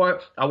just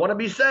want, I want to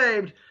be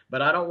saved,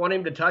 but I don't want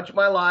him to touch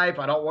my life.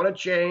 I don't want to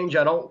change.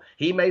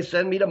 He may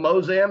send me to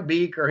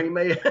Mozambique, or he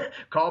may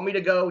call me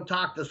to go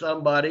talk to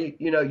somebody.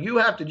 You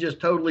have to just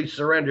totally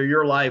surrender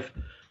your life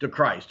to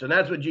Christ. And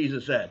that's what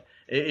Jesus said.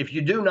 If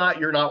you do not,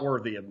 you're not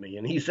worthy of me.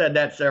 And he said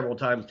that several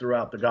times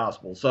throughout the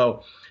gospel.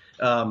 So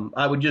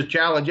I would just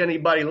challenge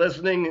anybody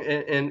listening,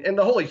 and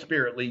the Holy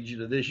Spirit leads you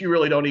to this. You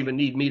really don't even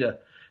need me to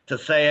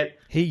say it.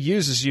 He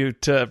uses you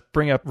to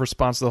bring up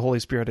response to the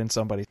Holy Spirit in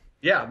somebody.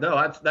 Yeah,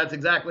 no, that's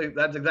exactly,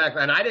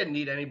 and I didn't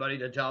need anybody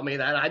to tell me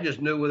that. I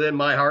just knew within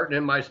my heart and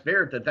in my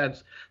spirit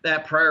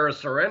that prayer of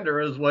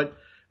surrender is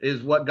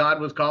what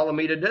God was calling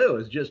me to do,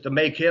 is just to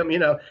make him,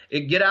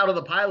 get out of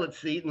the pilot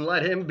seat and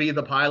let him be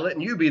the pilot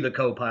and you be the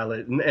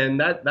co-pilot. And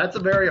that's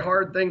a very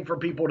hard thing for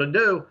people to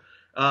do.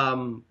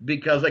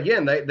 Because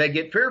again, they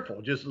get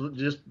fearful. Just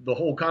the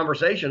whole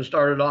conversation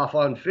started off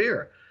on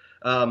fear.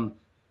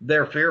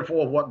 They're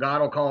fearful of what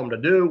God will call them to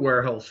do,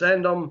 where he'll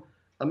send them.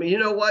 I mean, you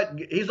know what?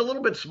 He's a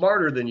little bit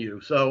smarter than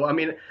you. So, I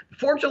mean,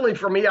 fortunately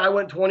for me, I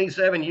went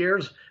 27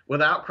 years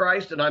without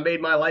Christ, and I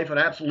made my life an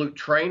absolute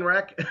train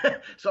wreck.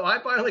 So I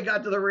finally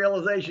got to the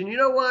realization, you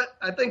know what?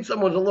 I think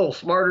someone's a little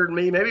smarter than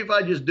me. Maybe if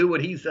I just do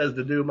what he says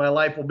to do, my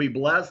life will be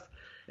blessed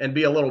and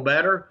be a little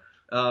better.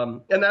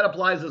 And that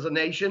applies as a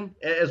nation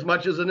as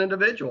much as an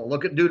individual.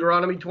 Look at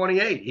Deuteronomy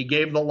 28. He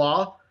gave the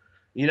law.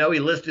 He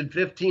listed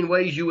 15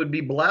 ways you would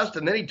be blessed,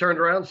 and then he turned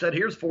around and said,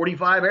 here's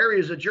 45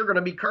 areas that you're going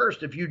to be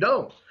cursed if you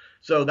don't.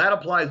 So that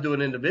applies to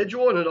an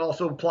individual, and it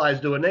also applies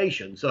to a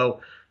nation.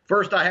 So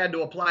first I had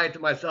to apply it to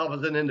myself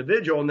as an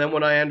individual, and then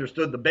when I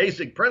understood the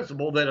basic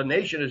principle that a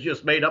nation is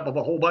just made up of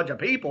a whole bunch of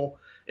people,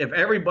 if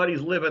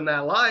everybody's living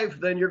that life,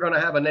 then you're going to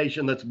have a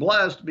nation that's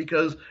blessed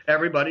because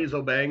everybody's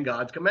obeying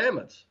God's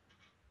commandments.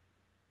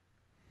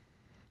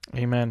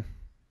 Amen.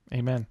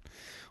 Amen.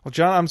 Well,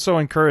 John, I'm so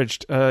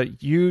encouraged.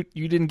 You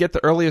didn't get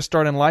the earliest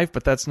start in life,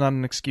 but that's not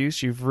an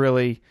excuse. You've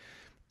really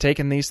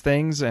taken these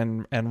things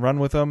and run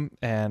with them,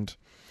 and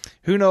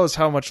who knows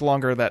how much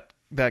longer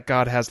that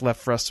God has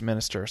left for us to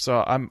minister.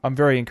 So I'm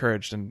very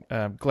encouraged and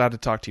glad to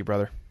talk to you,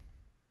 brother.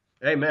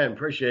 Amen.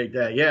 Appreciate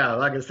that. Yeah,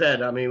 like I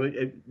said, I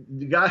mean,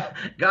 God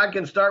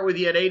can start with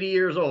you at 80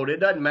 years old.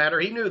 It doesn't matter.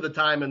 He knew the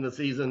time and the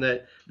season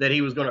that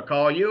he was going to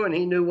call you, and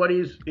he knew what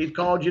he's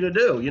called you to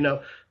do.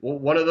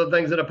 One of the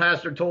things that a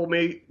pastor told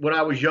me when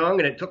I was young,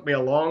 and it took me a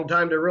long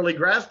time to really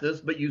grasp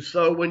this, but you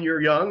sow when you're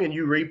young and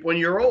you reap when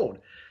you're old.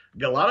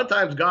 A lot of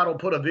times God will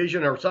put a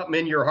vision or something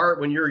in your heart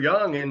when you're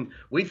young, and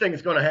we think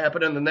it's going to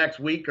happen in the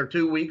next week or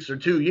 2 weeks or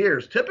 2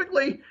 years.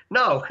 Typically,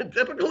 no.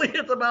 Typically,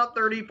 it's about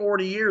 30,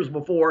 40 years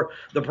before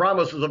the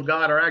promises of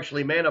God are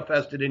actually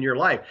manifested in your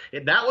life.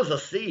 That was a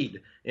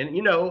seed. And,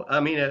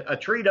 a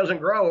tree doesn't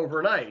grow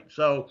overnight.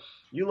 So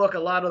you look, a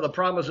lot of the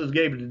promises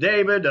gave to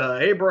David,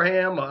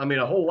 Abraham,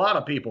 a whole lot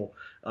of people.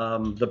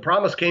 The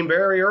promise came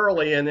very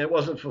early, and it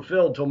wasn't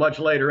fulfilled till much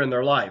later in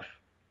their life.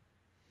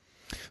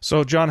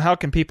 So, John, how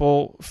can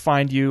people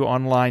find you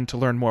online to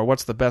learn more?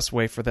 What's the best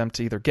way for them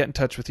to either get in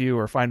touch with you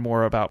or find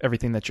more about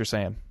everything that you're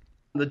saying?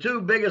 The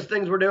two biggest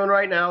things we're doing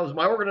right now is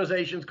my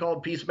organization's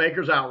called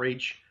Peacemakers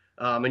Outreach,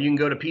 and you can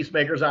go to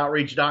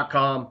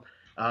peacemakersoutreach.com.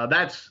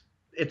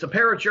 It's a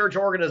parachurch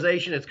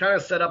organization. It's kind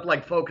of set up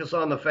like Focus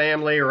on the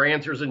Family or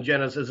Answers in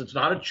Genesis. It's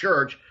not a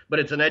church, but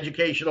it's an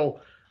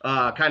educational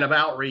kind of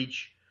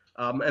outreach.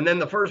 And then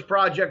the first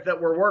project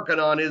that we're working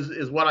on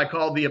is what I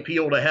call the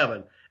Appeal to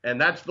Heaven. And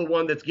that's the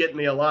one that's getting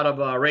me a lot of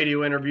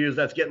radio interviews.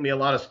 That's getting me a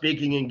lot of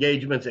speaking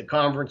engagements at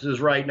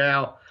conferences right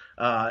now.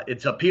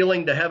 It's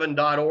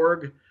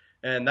appealingtoheaven.org,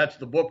 and that's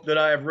the book that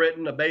I have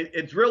written.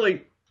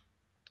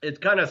 It's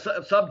kind of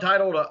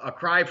subtitled A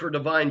Cry for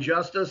Divine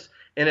Justice,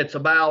 and it's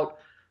about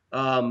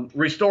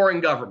restoring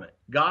government.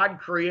 God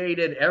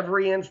created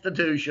every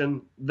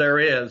institution there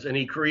is, and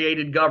he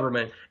created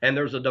government, and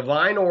there's a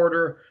divine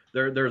order.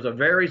 There's a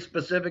very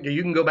specific,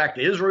 you can go back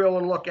to Israel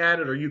and look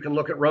at it, or you can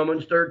look at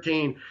Romans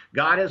 13.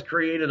 God has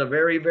created a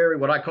very, very,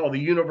 what I call the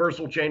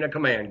universal chain of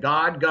command,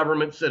 God,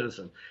 government,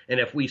 citizen. And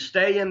if we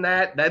stay in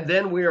that,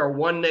 then we are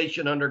one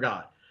nation under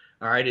God.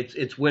 All right,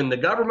 it's when the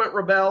government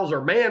rebels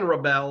or man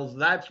rebels,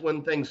 that's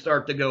when things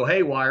start to go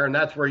haywire, and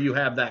that's where you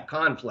have that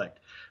conflict.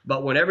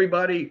 But when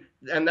everybody,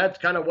 and that's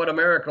kind of what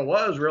America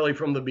was really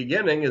from the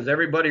beginning, is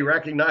everybody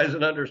recognized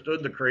and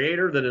understood the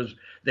Creator,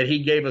 that he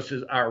gave us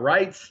our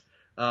rights.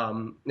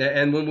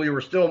 And when we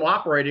were still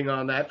operating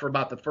on that for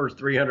about the first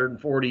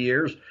 340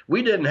 years,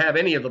 we didn't have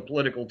any of the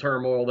political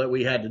turmoil that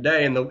we had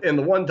today. And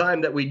the one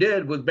time that we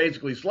did was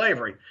basically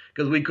slavery,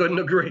 because we couldn't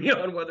agree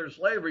on whether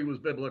slavery was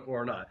biblical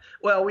or not.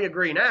 Well, we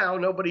agree now.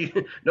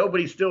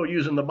 Nobody's still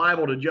using the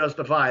Bible to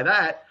justify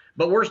that.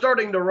 But we're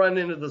starting to run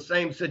into the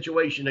same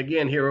situation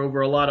again here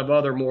over a lot of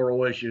other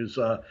moral issues,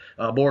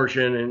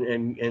 abortion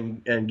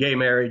and gay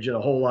marriage and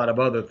a whole lot of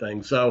other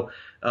things. So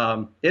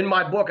in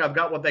my book, I've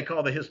got what they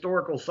call the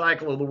historical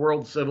cycle of the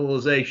world's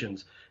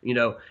civilizations.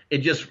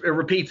 It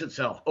repeats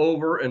itself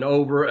over and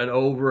over and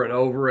over and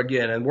over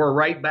again. And we're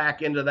right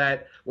back into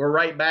that. We're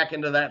right back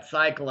into that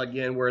cycle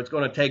again, where it's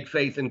going to take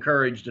faith and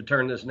courage to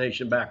turn this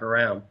nation back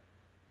around.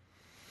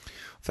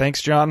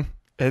 Thanks, John.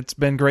 It's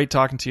been great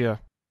talking to you.